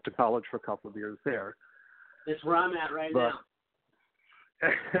 That's where I went to college for a couple of years there. That's where I'm at right now.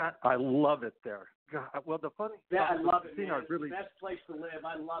 I love it there. God, well, the funny I love it, man. It's the best place to live.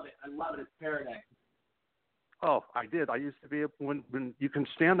 I love it. It's paradise. Oh, I did. I used to be when you can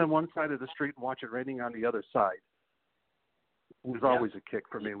stand on one side of the street and watch it raining on the other side. It was always a kick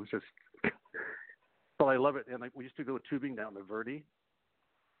for me. It was just But I love it, and we used to go tubing down the Verde.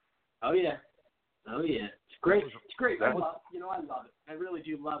 Oh yeah. It's great. It's great. I love it. I really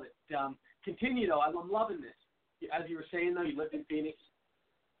do love it. Continue though. I'm loving this. As you were saying though, you lived in Phoenix.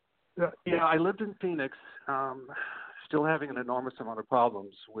 Yeah, I lived in Phoenix. Still having an enormous amount of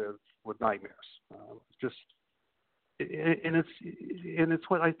problems with nightmares. It's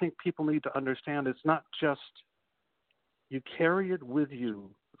what I think people need to understand. It's not just you carry it with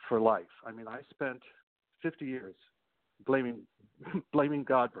you for life. I mean, I spent 50 years blaming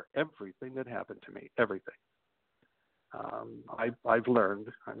God for everything that happened to me. Everything. I've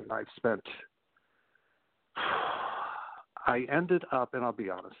learned. I mean, I ended up, and I'll be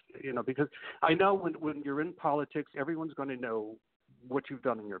honest, because I know when you're in politics, everyone's going to know what you've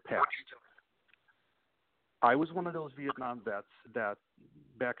done in your past. I was one of those Vietnam vets that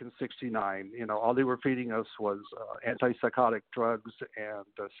back in '69, all they were feeding us was antipsychotic drugs and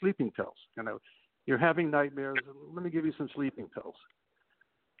sleeping pills. You're having nightmares, let me give you some sleeping pills.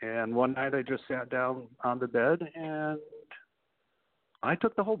 And one night I just sat down on the bed and I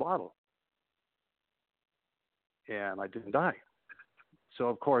took the whole bottle. And I didn't die. So,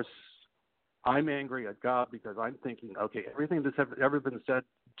 of course, I'm angry at God because I'm thinking, okay, everything that's ever been said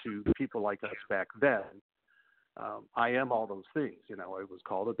to people like us back then, I am all those things. I was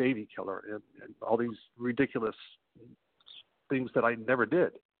called a baby killer and all these ridiculous things that I never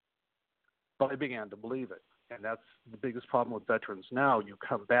did. But I began to believe it. And that's the biggest problem with veterans now. You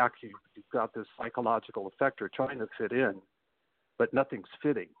come back, you've got this psychological effect. You're trying to fit in, but nothing's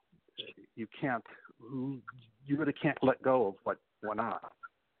fitting. You really can't let go of what went on.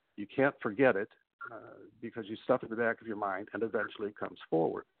 You can't forget it because you stuff it in the back of your mind, and eventually it comes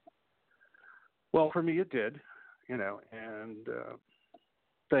forward. Well, for me, it did, and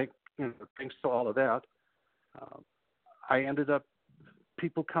thanks to all of that, I ended up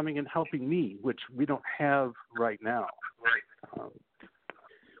people coming and helping me, which we don't have right now.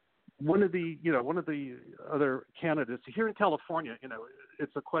 One of the other candidates here in California,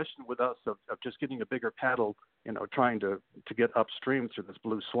 it's a question with us of just getting a bigger paddle, trying to get upstream through this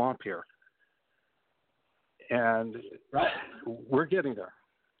blue swamp here. And we're getting there.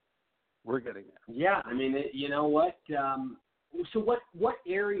 Yeah, I mean, you know what? So what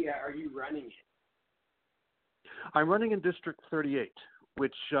area are you running in? I'm running in District 38,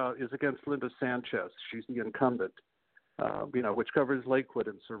 which is against Linda Sanchez. She's the incumbent. Which covers Lakewood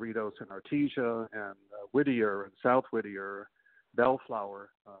and Cerritos and Artesia and Whittier and South Whittier, Bellflower.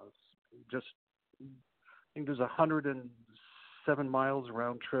 I think there's 107 miles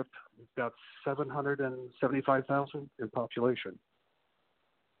round trip. We've got 775,000 in population.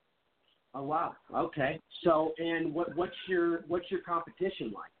 Oh wow! Okay. So, and what's your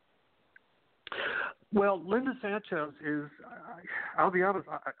competition like? Well, Linda Sanchez is. I'll be honest.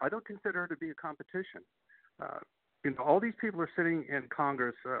 I don't consider her to be a competition. All these people are sitting in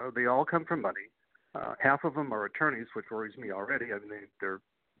Congress. They all come from money. Half of them are attorneys, which worries me already. I mean, they're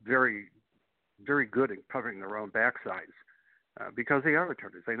very, very good at covering their own backsides because they are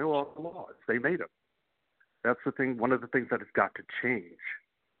attorneys. They know all the laws. They made them. That's the thing. One of the things that has got to change.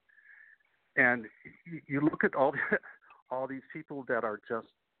 And you look at all these people that are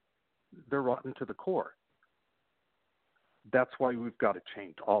they're rotten to the core. That's why we've got to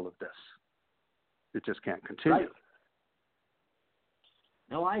change all of this. It just can't continue. Right.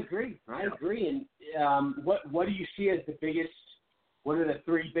 No, I agree. And what do you see as the biggest? What are the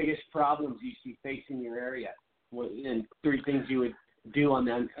three biggest problems you see facing your area? And three things you would do on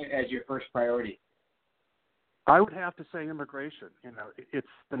them as your first priority? I would have to say immigration. It's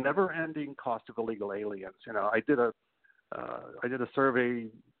the never-ending cost of illegal aliens. I did a survey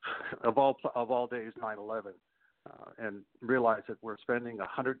of all days 9/11, and realized that we're spending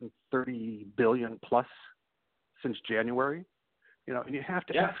 $130 billion plus since January. And you have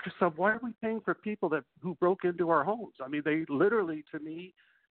to ask yourself, why are we paying for people who broke into our homes? I mean, they literally, to me,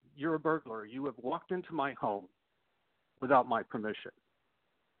 you're a burglar. You have walked into my home without my permission.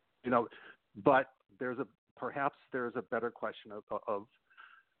 But perhaps there's a better question of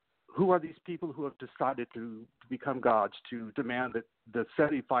who are these people who have decided to become gods to demand that the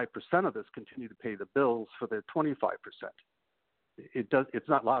 75% of us continue to pay the bills for the 25%. It's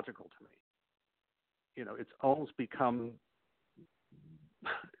not logical to me. It's almost become.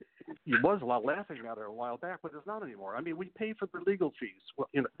 It was a lot laughing at it a while back, but it's not anymore. I mean, we pay for the legal fees. Well,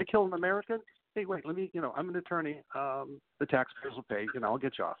 they kill an American. Hey, wait, I'm an attorney. The taxpayers will pay. I'll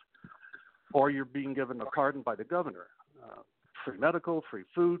get you off. Or you're being given a pardon by the governor. Free medical, free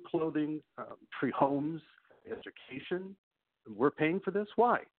food, clothing, free homes, education. We're paying for this.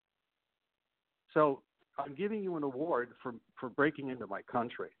 Why? So I'm giving you an award for breaking into my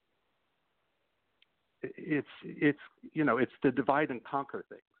country. it's it's the divide and conquer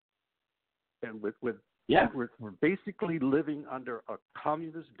thing, and we're basically living under a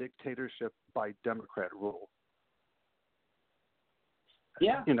communist dictatorship by Democrat rule.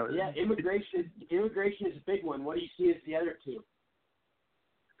 Yeah, Immigration is a big one. What do you see as the other two?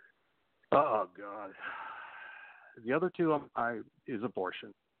 Oh God, the other two is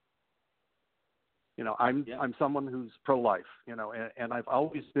abortion. I'm someone who's pro-life. And I've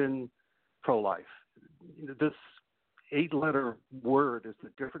always been pro-life. This 8-letter word is the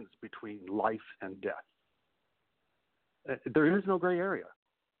difference between life and death. There is no gray area.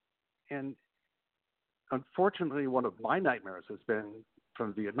 And unfortunately, one of my nightmares has been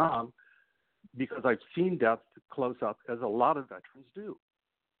from Vietnam, because I've seen death close up, as a lot of veterans do.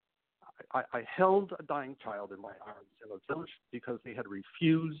 I held a dying child in my arms in a village because they had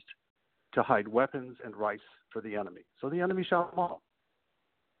refused to hide weapons and rice for the enemy. So the enemy shot them all.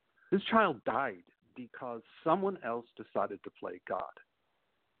 This child died because someone else decided to play God.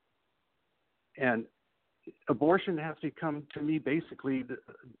 And abortion has become, to me, basically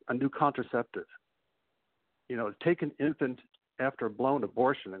a new contraceptive. Take an infant after a blown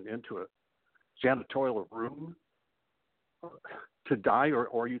abortion and into a janitorial room to die,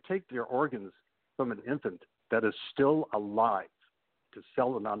 or you take their organs from an infant that is still alive to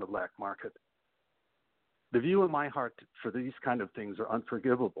sell them on the black market. The view in my heart for these kind of things are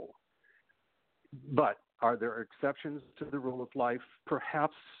unforgivable. But are there exceptions to the rule of life?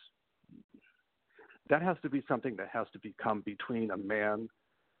 Perhaps that has to be something that has to become between a man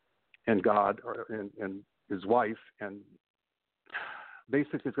and God, and his wife, and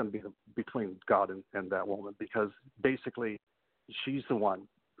basically it's going to be between God and that woman, because basically she's the one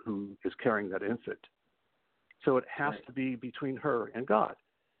who is carrying that infant. So it has to be between her and God.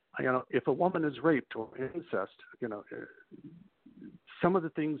 If a woman is raped or incest, some of the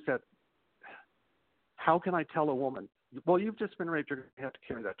things that, how can I tell a woman, well, you've just been raped, you're going to have to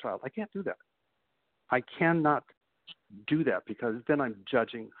carry that child? I can't do that. I cannot do that, because then I'm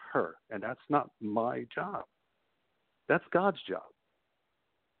judging her, and that's not my job. That's God's job.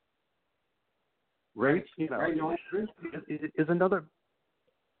 Rape, is another.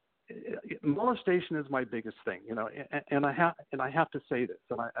 Molestation is my biggest thing, and I have to say this,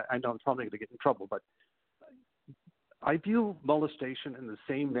 and I know I'm probably going to get in trouble, but I view molestation in the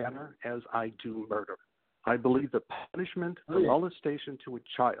same manner as I do murder. I believe the punishment for molestation to a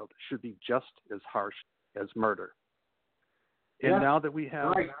child should be just as harsh as murder. And now that we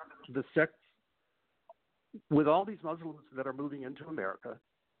have the sex, with all these Muslims that are moving into America,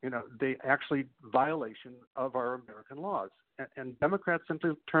 they actually violation of our American laws. And Democrats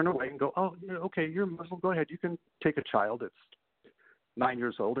simply turn away and go, oh, okay, you're Muslim, go ahead. You can take a child that's 9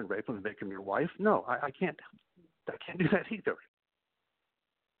 years old and rape him and make him your wife. No, I can't do that either.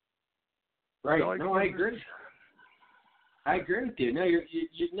 Right. So I agree. I agree with you. No, you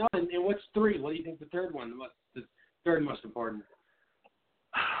no. And what's 3? What do you think the third one? What's the third most important?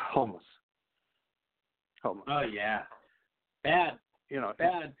 Homeless. Oh yeah, bad.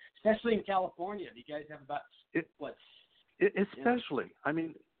 Bad, especially in California. You guys have about especially. I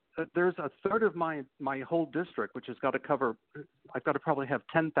mean, there's a third of my whole district, which has got to cover. I've got to probably have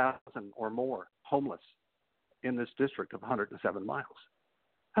 10,000 or more homeless in this district of 107 miles.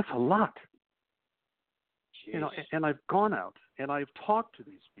 That's a lot. Jeez. And I've gone out and I've talked to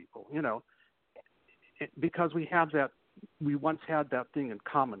these people. Because we once had that thing in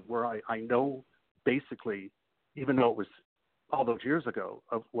common where I know basically, even though it was all those years ago,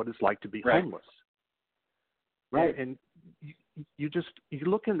 of what it's like to be homeless. Right. And you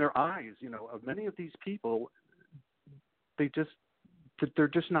look in their eyes, of many of these people, they're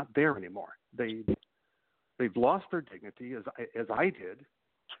just not there anymore. They've lost their dignity, as I did,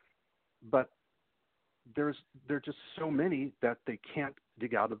 but there are just so many that they can't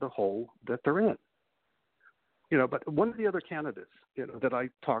dig out of the hole that they're in. But one of the other candidates, that I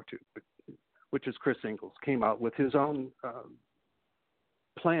talked to, which is Chris Ingalls, came out with his own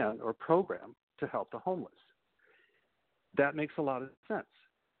plan or program to help the homeless. That makes a lot of sense.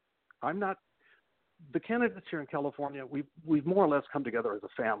 The candidates here in California, we've more or less come together as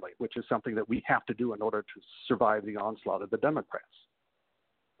a family, which is something that we have to do in order to survive the onslaught of the Democrats.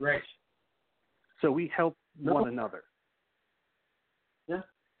 Right. So we help one another. Yeah.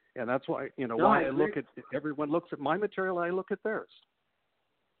 And that's why, I look at, everyone looks at my material, I look at theirs.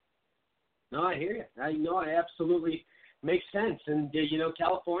 No, I hear you. I know it absolutely makes sense. And,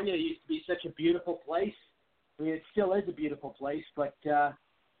 California used to be such a beautiful place. I mean, it still is a beautiful place, but,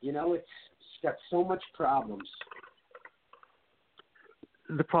 it's got so much problems.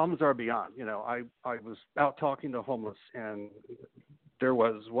 The problems are beyond. I was out talking to homeless, and there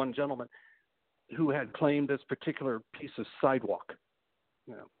was one gentleman. who had claimed this particular piece of sidewalk.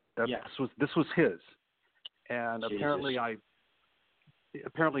 You know, this was his, and apparently I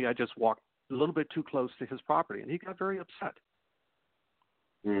just walked a little bit too close to his property, and he got very upset.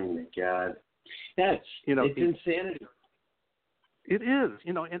 Oh my God, it's insanity. It is,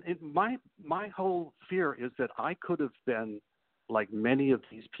 and my whole fear is that I could have been like many of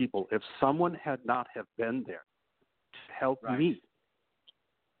these people if someone had not have been there to help me.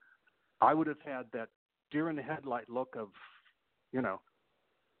 I would have had that deer in the headlight look of,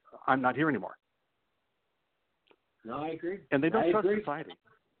 I'm not here anymore. No, I agree. And they don't trust society.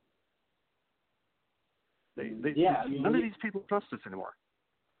 None of these people trust us anymore.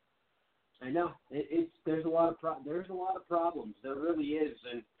 I know there's a lot of problems. There really is,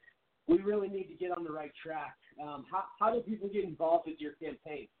 and we really need to get on the right track. How do people get involved with your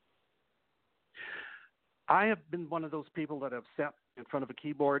campaign? I have been one of those people that have sat in front of a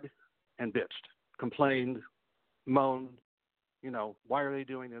keyboard and bitched, complained, moaned. Why are they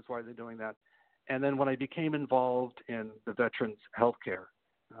doing this? Why are they doing that? And then when I became involved in the veterans' health care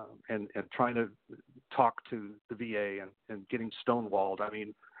and trying to talk to the VA and getting stonewalled, I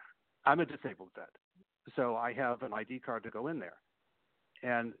mean, I'm a disabled vet, so I have an ID card to go in there.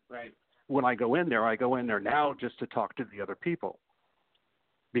 And when I go in there now just to talk to the other people,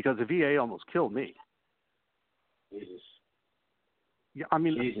 because the VA almost killed me. Jesus. Yeah, I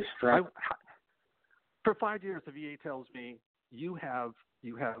mean, Jesus Christ. For 5 years, the VA tells me you have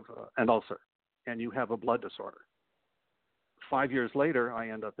an ulcer and you have a blood disorder. 5 years later, I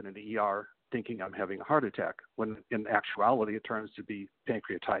end up in an ER thinking I'm having a heart attack, when in actuality it turns to be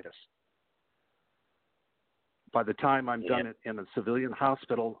pancreatitis. By the time I'm done in a civilian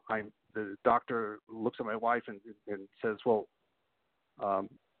hospital, the doctor looks at my wife and says, well,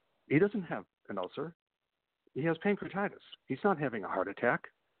 he doesn't have an ulcer. He has pancreatitis. He's not having a heart attack.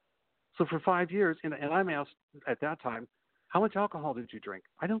 So for 5 years, and I'm asked at that time, how much alcohol did you drink?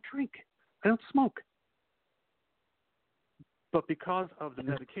 I don't drink. I don't smoke. But because of the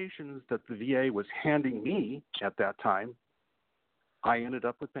medications that the VA was handing me at that time, I ended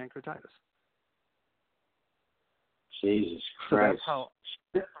up with pancreatitis. Jesus Christ. So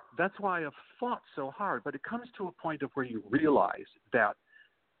that's why I've fought so hard. But it comes to a point of where you realize that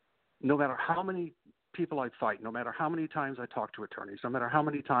no matter how many people I fight, no matter how many times I talk to attorneys, no matter how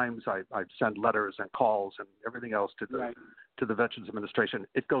many times I send letters and calls and everything else to the Veterans Administration,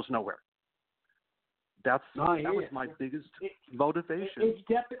 it goes nowhere. That was my biggest motivation.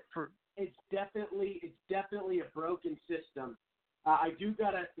 It's definitely a broken system. I do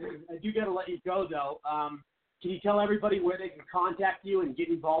gotta let you go though. Can you tell everybody where they can contact you and get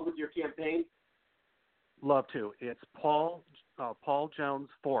involved with your campaign? Love to. It's Paul Jones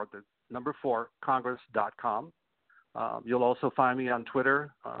 4, the number 4, Congress.com. You'll also find me on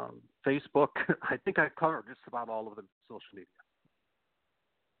Twitter, Facebook. I think I covered just about all of the social media.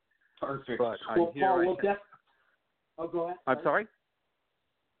 Perfect. But Paul, go ahead. I'm sorry?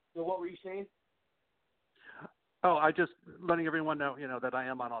 So what were you saying? Oh, I just letting everyone know, that I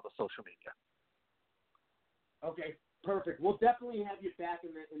am on all the social media. Okay, perfect. We'll definitely have you back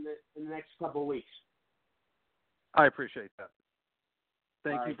in the next couple of weeks. I appreciate that.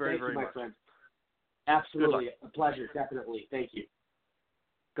 Thank you very, very my much. Friend. Absolutely. A pleasure, definitely. Thank you.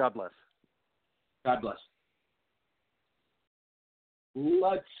 God bless. God bless.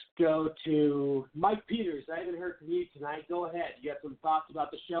 Let's go to Mike Peters. I haven't heard from you tonight. Go ahead. You have some thoughts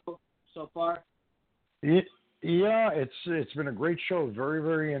about the show so far? Yeah, it's been a great show. Very,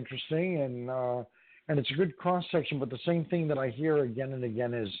 very interesting, and it's a good cross section. But the same thing that I hear again and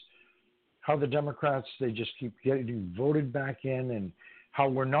again is how the Democrats, they just keep getting voted back in, and how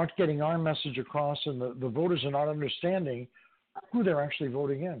we're not getting our message across, and the voters are not understanding who they're actually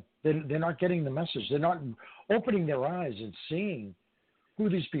voting in. They're not getting the message. They're not opening their eyes and seeing who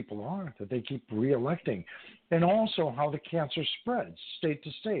these people are that they keep reelecting, and also how the cancer spreads state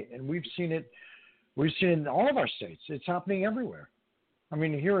to state. And we've seen it in all of our states. It's happening everywhere. I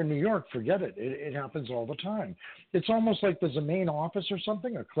mean, here in New York, forget it. It happens all the time. It's almost like there's a main office or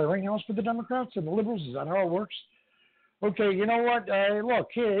something, a clearinghouse for the Democrats and the liberals. Is that how it works? Okay, you know what? Look,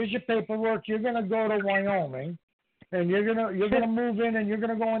 here's your paperwork. You're going to go to Wyoming, and you're gonna move in, and you're going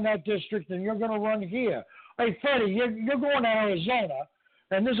to go in that district, and you're going to run here. Hey, Freddie, you're going to Arizona,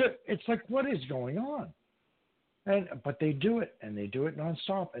 and it's like, what is going on? But they do it, and they do it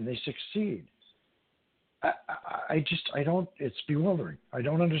nonstop, and they succeed. I don't, it's bewildering. I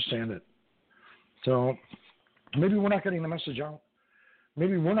don't understand it. So maybe we're not getting the message out.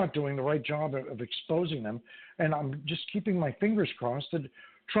 Maybe we're not doing the right job of exposing them. And I'm just keeping my fingers crossed that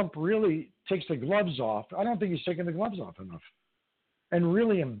Trump really takes the gloves off. I don't think he's taking the gloves off enough. and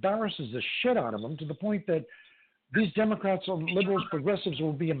really embarrasses the shit out of them to the point that these Democrats and liberals, progressives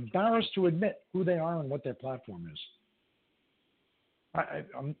will be embarrassed to admit who they are and what their platform is. That's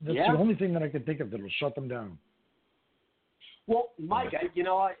the only thing that I can think of that will shut them down. Well, Mike,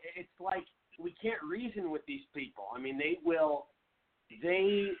 it's like we can't reason with these people. I mean, they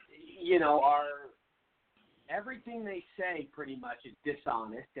are, everything they say pretty much is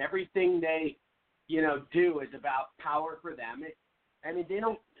dishonest. Everything they, do is about power for them.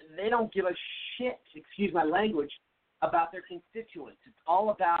 They don't give a shit, excuse my language, about their constituents. It's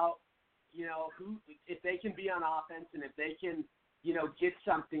all about, who, if they can be on offense and if they can, get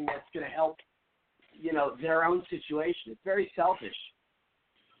something that's going to help, their own situation. It's very selfish.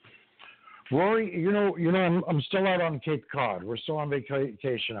 Rory, I'm still out on Cape Cod. We're still on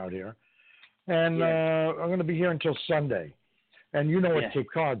vacation out here. And I'm going to be here until Sunday. And what Cape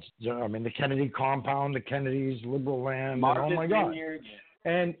Cod's, the Kennedy compound, the Kennedys, liberal land, Martha's and oh my God. Vineyard.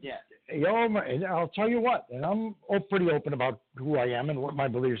 And, and I'll tell you what, and I'm pretty open about who I am and what my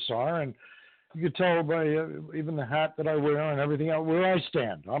beliefs are. And you can tell by even the hat that I wear and everything else where I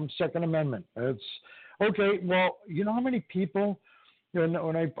stand. I'm Second Amendment. It's okay. Well, you know how many people, when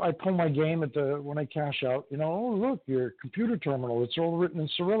I pull my game when I cash out, oh, look, your computer terminal, it's all written in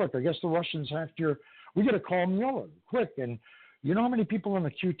Cyrillic. I guess the Russians hacked we got to call Mueller quick. And you know how many people in the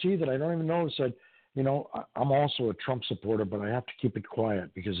QT that I don't even know said, I'm also a Trump supporter, but I have to keep it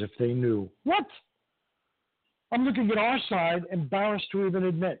quiet because if they knew, what? I'm looking at our side, embarrassed to even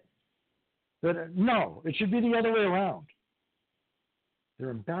admit that, no, it should be the other way around. They're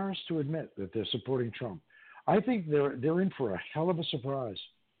embarrassed to admit that they're supporting Trump. I think they're in for a hell of a surprise.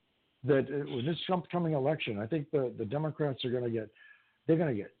 That with this Trump coming election, I think the Democrats are going to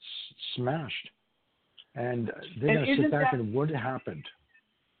get smashed, and they're going to sit back and what happened.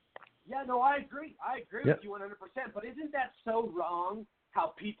 Yeah, no, I agree. I agree with you 100%. But isn't that so wrong?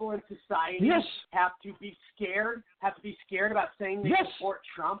 How people in society have to be scared about saying they support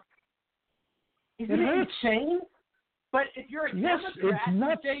Trump. Isn't it insane? But if you're a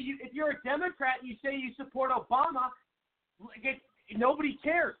Democrat, if you're a Democrat, you say you support Obama, nobody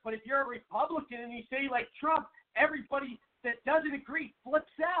cares. But if you're a Republican and you say like Trump, everybody that doesn't agree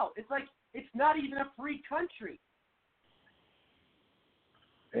flips out. It's like it's not even a free country.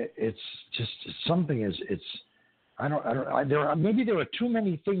 It's just something maybe there are too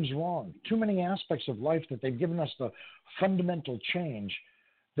many things wrong, too many aspects of life that they've given us the fundamental change.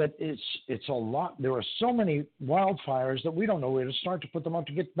 That it's a lot. There are so many wildfires that we don't know where to start to put them out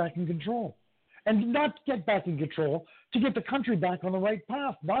to get back in control, and not get back in control to get the country back on the right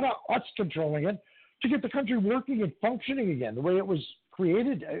path. Not us controlling it, to get the country working and functioning again the way it was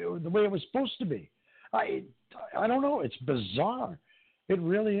created, the way it was supposed to be. I don't know. It's bizarre. It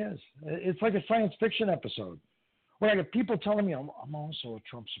really is. It's like a science fiction episode. When I get people telling me I'm also a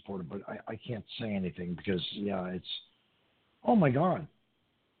Trump supporter, but I can't say anything because it's oh my God.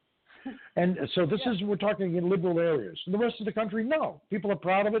 And so this is, we're talking in liberal areas. In the rest of the country, no. People are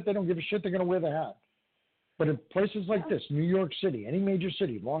proud of it. They don't give a shit. They're going to wear the hat. But in places like this, New York City, any major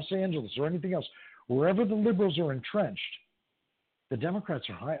city, Los Angeles, or anything else, wherever the liberals are entrenched, the Democrats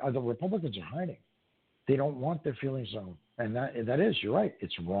the Republicans are hiding. They don't want their feelings known. And that is, you're right,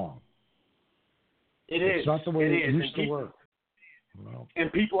 it's wrong. It's not the way it used to work. Well,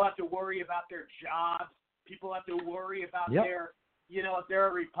 and people have to worry about their jobs. People have to worry about their... if they're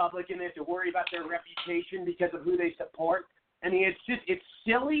a Republican, they have to worry about their reputation because of who they support. I mean, it's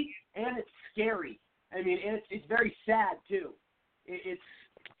silly and it's scary. I mean, and it's very sad too.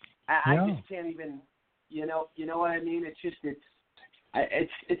 I just can't even, you know what I mean? It's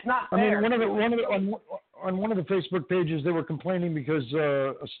not fair. I mean, on one of the Facebook pages, they were complaining because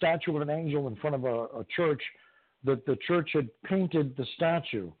a statue of an angel in front of a church, that the church had painted the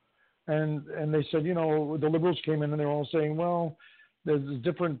statue. And they said, the liberals came in and they're all saying, well, there's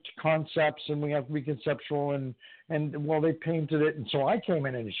different concepts and we have to be conceptual and they painted it. And so I came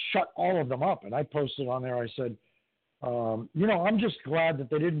in and shut all of them up. And I posted on there, I said, I'm just glad that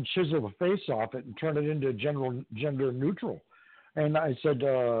they didn't chisel the face off it and turn it into gender neutral. And I said,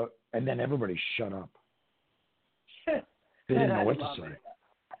 and then everybody shut up. They didn't know what to say.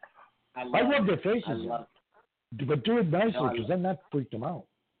 I love their faces, but do it nicely because then that freaked them out.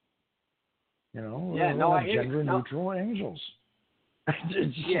 Gender neutral angels.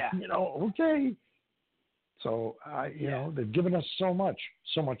 Okay. So they've given us so much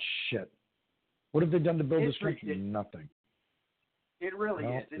shit. What have they done to build this country? Nothing. It really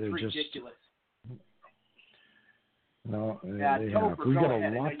is. It's ridiculous. No, we got a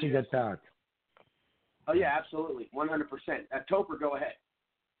lot to get back. Oh yeah, absolutely, 100%. Topher, go ahead.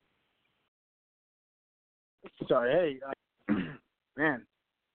 Sorry, hey, Man,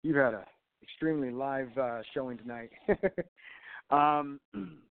 you've had a extremely live showing tonight. I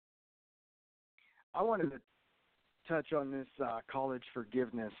wanted to touch on this college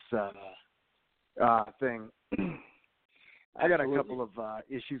forgiveness thing. I got a couple of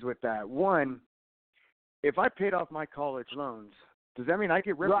issues with that. One, if I paid off my college loans, does that mean I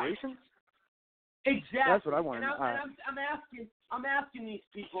get reparations? Right. Exactly. That's what I want. And I'm asking these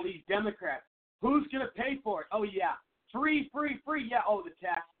people, these Democrats, who's going to pay for it? Oh yeah, free. Yeah. Oh, the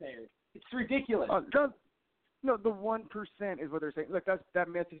taxpayers. It's ridiculous. No, the 1% is what they're saying. Look, that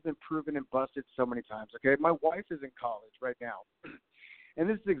myth has been proven and busted so many times. Okay, my wife is in college right now, and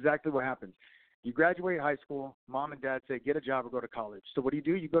this is exactly what happens. You graduate high school, mom and dad say get a job or go to college. So what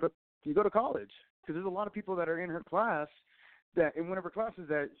do? You go to college, because there's a lot of people that are in her class that in one of her classes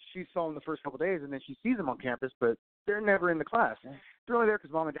that she saw in the first couple of days, and then she sees them on campus, but they're never in the class. They're only there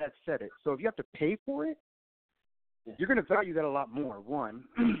because mom and dad said it. So if you have to pay for it, you're going to value that a lot more. One,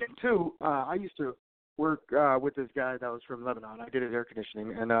 and two. I used to work with this guy that was from Lebanon. I did his air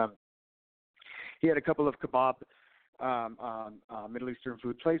conditioning, and he had a couple of kebab Middle Eastern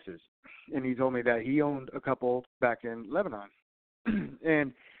food places, and he told me that he owned a couple back in Lebanon.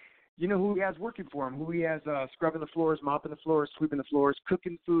 And you know who he has working for him, who he has scrubbing the floors, mopping the floors, sweeping the floors,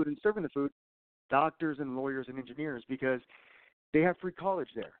 cooking food, and serving the food? Doctors and lawyers and engineers, because they have free college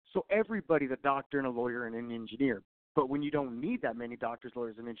there. So everybody's a doctor and a lawyer and an engineer. But when you don't need that many doctors,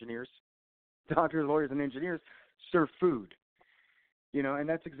 lawyers, and engineers, doctors, lawyers, and engineers serve food. You know, and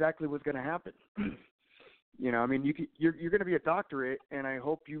that's exactly what's going to happen. You know, I mean, you're going to be a doctorate, and I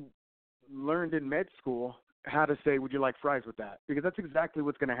hope you learned in med school how to say, would you like fries with that? Because that's exactly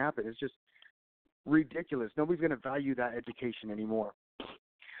what's going to happen. It's just ridiculous. Nobody's going to value that education anymore.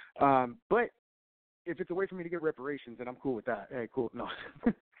 But if it's a way for me to get reparations, then I'm cool with that. Hey, cool. No.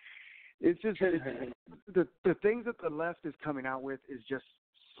 It's just the things that the left is coming out with is just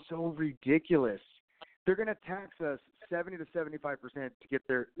so ridiculous. They're going to tax us 70 to 75% to get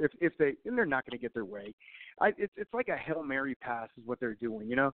their and they're not going to get their way. It's like a Hail Mary pass is what they're doing.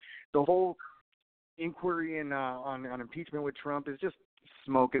 You know, the whole inquiry on impeachment with Trump is just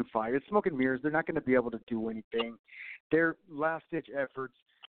smoke and fire. It's smoke and mirrors. They're not going to be able to do anything. Their last ditch efforts,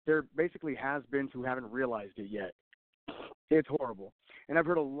 they're basically has-beens who haven't realized it yet. It's horrible. And I've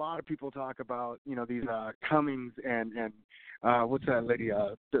heard a lot of people talk about, you know, these Cummings and what's that lady?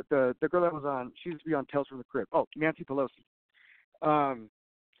 The girl that was on, she used to be on Tales from the Crypt. Oh, Nancy Pelosi.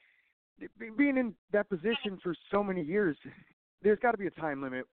 Being in that position for so many years, there's got to be a time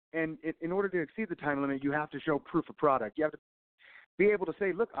limit. And in order to exceed the time limit, you have to show proof of product. You have to be able to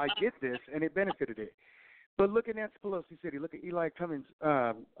say, look, I did this, and it benefited it. But look at Nancy Pelosi City. Look at Eli Cummings,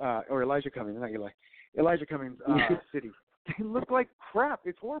 or Elijah Cummings, not Eli. Elijah Cummings City. They look like crap.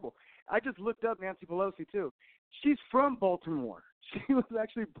 It's horrible. I just looked up Nancy Pelosi, too. She's from Baltimore. She was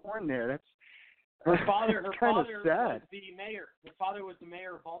actually born there. That's her father sad. Was the mayor. Her father was the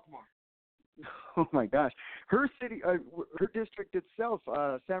mayor of Baltimore. Oh, my gosh. Her city, her district itself,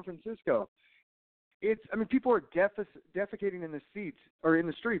 San Francisco, people are defecating in the seats or in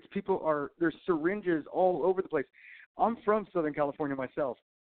the streets. There's syringes all over the place. I'm from Southern California myself.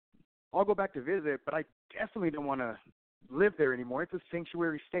 I'll go back to visit, but I definitely don't want to live there anymore. It's a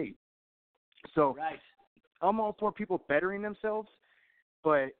sanctuary state. So right. I'm all for people bettering themselves,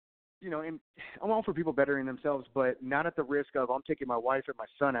 but, you know, and I'm all for people bettering themselves, but not at the risk of I'm taking my wife and my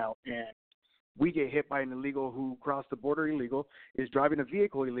son out and we get hit by an illegal who crossed the border illegal, is driving a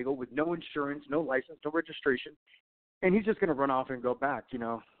vehicle illegal with no insurance, no license, no registration, and he's just going to run off and go back, you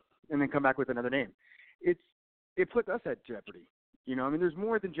know, and then come back with another name. It puts us at jeopardy. You know, I mean, there's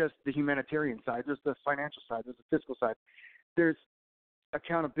more than just the humanitarian side. There's the financial side. There's the fiscal side. There's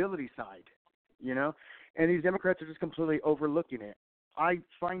accountability side, you know, and these Democrats are just completely overlooking it. I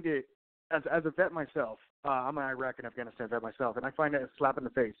find it, as a vet myself, I'm an Iraq and Afghanistan vet myself, and I find it a slap in the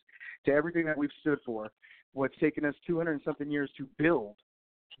face to everything that we've stood for, what's taken us 200 and something years to build.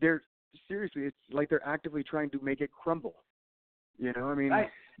 Seriously, it's like they're actively trying to make it crumble. You know, I mean,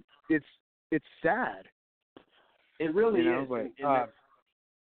 it's sad. It really is. But, go ahead.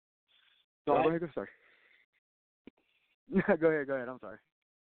 Sorry. Go ahead. I'm sorry.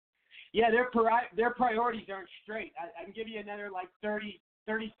 Yeah, their priorities aren't straight. I can give you another like 30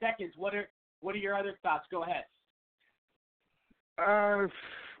 seconds. What are your other thoughts? Go ahead.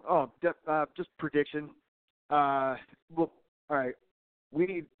 Just prediction. Well, all right.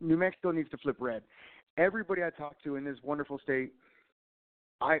 New Mexico needs to flip red. Everybody I talk to in this wonderful state,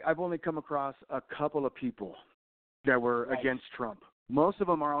 I've only come across a couple of people that were against Trump. Most of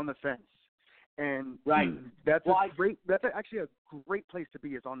them are on the fence, and that's actually a great place to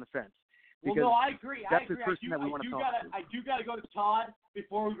be, is on the fence, Well, because no, I agree. that's I agree. the person that we want to talk to. I do got to go to Todd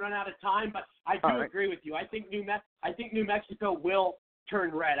before we run out of time, but I do agree with you. I think New Mexico will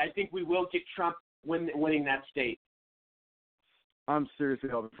turn red. I think we will get Trump winning that state. I'm seriously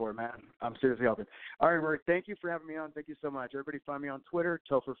hoping for it, man. I'm seriously hoping. All right, Rory, thank you for having me on. Thank you so much. Everybody find me on Twitter,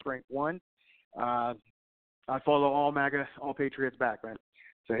 TopherFrank1. I follow all MAGA, all Patriots back, man.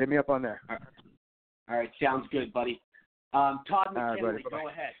 So hit me up on there. All right, sounds good, buddy. Todd McKinley, go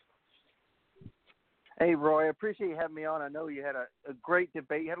ahead. Hey, Roy, I appreciate you having me on. I know you had a great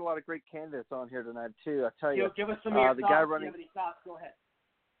debate. You had a lot of great candidates on here tonight, too. I tell you, give us some of your the thoughts. guy If running. you have any thoughts, go ahead.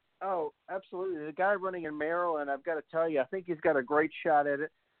 Oh, absolutely. The guy running in Maryland, I've got to tell you, I think he's got a great shot at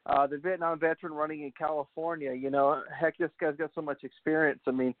it. The Vietnam veteran running in California, heck, this guy's got so much experience.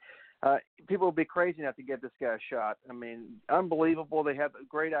 I mean, people would be crazy not to give this guy a shot. I mean, unbelievable. They have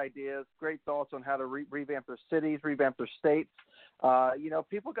great ideas, great thoughts on how to revamp their cities, revamp their states.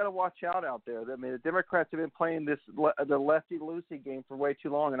 People got to watch out there. I mean, the Democrats have been playing the lefty-loosey game for way too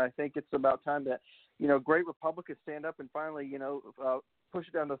long, and I think it's about time that, great Republicans stand up and finally, push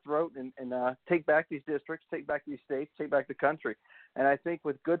it down the throat and take back these districts, take back these states, take back the country. And I think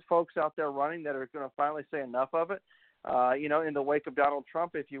with good folks out there running that are going to finally say enough of it, in the wake of Donald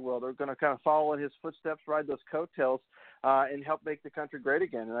Trump, if you will, they're going to kind of follow in his footsteps, ride those coattails, and help make the country great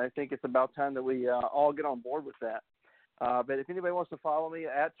again. And I think it's about time that we all get on board with that. But if anybody wants to follow me,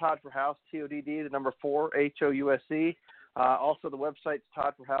 at Todd for House, TODD, the number 4, HOUSE. Also, the website's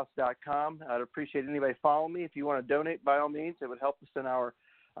toddforhouse.com. I'd appreciate anybody following me. If you want to donate, by all means, it would help us in our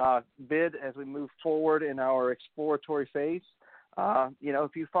bid as we move forward in our exploratory phase.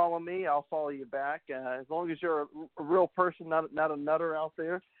 If you follow me, I'll follow you back. As long as you're a real person, not a nutter out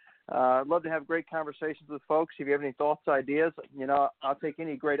there. I'd love to have great conversations with folks. If you have any thoughts, ideas, I'll take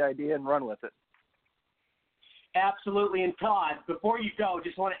any great idea and run with it. Absolutely. And Todd, before you go,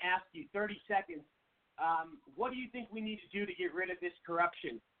 just want to ask you 30 seconds. What do you think we need to do to get rid of this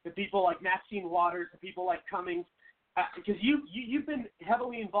corruption? The people like Maxine Waters, the people like Cummings, because you've been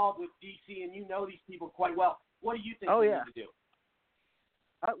heavily involved with D.C. and you know these people quite well. What do you think we need to do?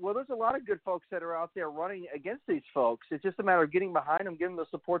 Well, there's a lot of good folks that are out there running against these folks. It's just a matter of getting behind them, giving them the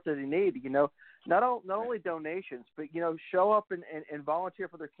support that they need. Not only donations, but show up and volunteer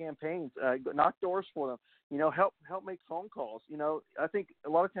for their campaigns. Knock doors for them. Help make phone calls. I think a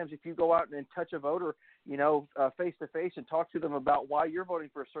lot of times if you go out and touch a voter, face to face and talk to them about why you're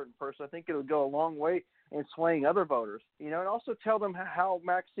voting for a certain person, I think it would go a long way in swaying other voters. And also tell them how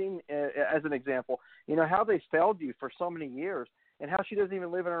Maxine, as an example, how they failed you for so many years. And how she doesn't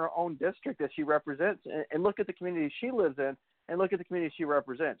even live in her own district that she represents, and look at the community she lives in, and look at the community she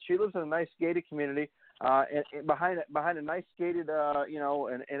represents. She lives in a nice gated community, and behind a nice gated,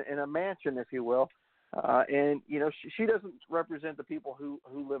 in a mansion, if you will. She doesn't represent the people who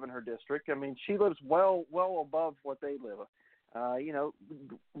live in her district. I mean, she lives well above what they live.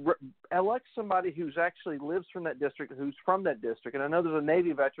 Elect somebody who's actually lives from that district, who's from that district. And I know there's a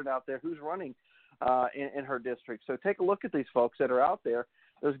Navy veteran out there who's running in her district. So take a look at these folks that are out there.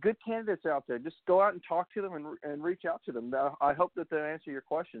 There's good candidates out there. Just go out and talk to them and reach out to them. I hope that they'll answer your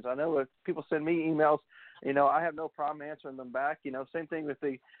questions. I know if people send me emails, I have no problem answering them back. Same thing with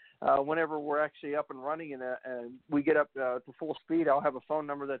whenever we're actually up and running and we get up to full speed, I'll have a phone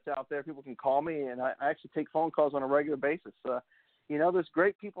number that's out there. People can call me, and I actually take phone calls on a regular basis. There's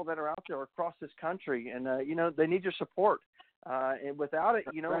great people that are out there across this country, and, they need your support. And without it,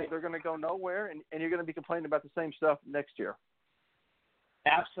 they're going to go nowhere, and you're going to be complaining about the same stuff next year.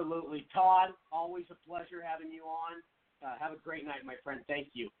 Absolutely. Todd, always a pleasure having you on. Have a great night, my friend. Thank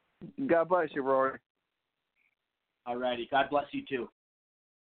you. God bless you, Rory. All righty. God bless you, too.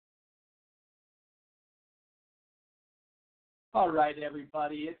 All right,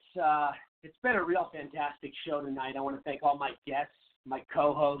 everybody. It's been a real fantastic show tonight. I want to thank all my guests, my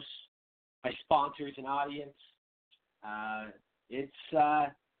co-hosts, my sponsors and audience. It's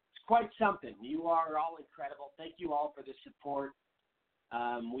quite something. You are all incredible. Thank you all for the support.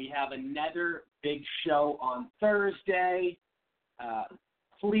 We have another big show on Thursday.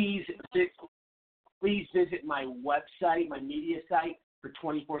 Please visit my website, my media site, for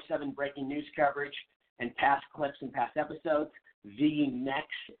 24/7 breaking news coverage and past clips and past episodes. GenUSA.com.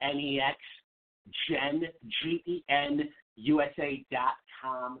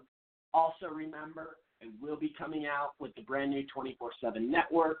 Also remember, I will be coming out with the brand new 24/7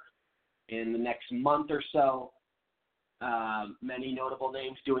 network in the next month or so. Many notable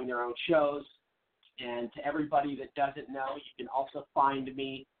names doing their own shows. And to everybody that doesn't know, you can also find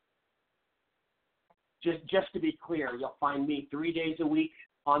me, just to be clear, you'll find me 3 days a week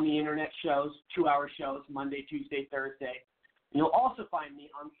on the internet shows, 2-hour shows, Monday, Tuesday, Thursday. You'll also find me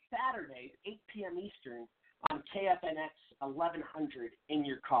on Saturdays, 8 p.m. Eastern, on KFNX 1100 in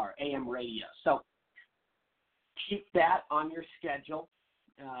your car, AM radio. So keep that on your schedule.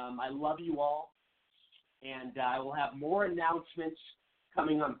 I love you all, and I will have more announcements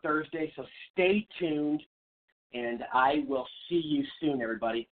coming on Thursday, so stay tuned, and I will see you soon,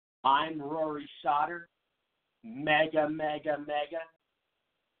 everybody. I'm Rory Sauter. Mega, mega, mega.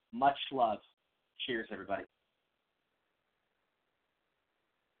 Much love. Cheers, everybody.